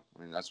 2021.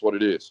 I mean, that's what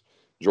it is.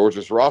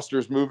 Georgia's roster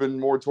is moving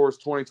more towards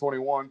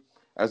 2021,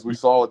 as we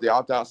saw with the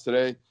opt-outs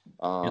today.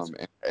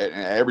 And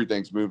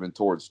everything's moving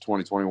towards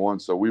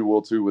 2021, so we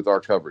will too with our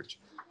coverage.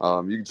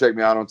 You can check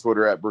me out on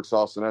Twitter at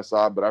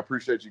BrooksAustinSI, but I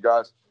appreciate you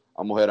guys.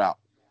 I'm going to head out.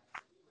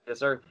 Yes,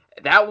 sir.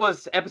 That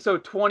was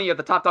episode 20 of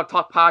the Top Dog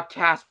Talk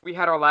podcast. We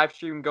had our live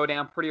stream go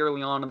down pretty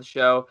early on in the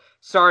show.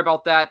 Sorry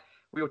about that.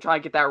 We will try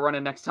and get that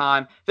running next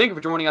time. Thank you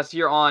for joining us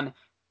here on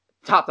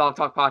Top Dog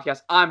Talk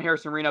Podcast. I'm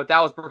Harrison Reno. That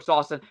was Brooks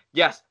Austin.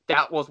 Yes,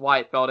 that was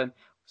Wyatt Fielden.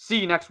 See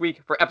you next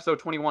week for episode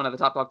 21 of the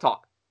Top Dog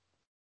Talk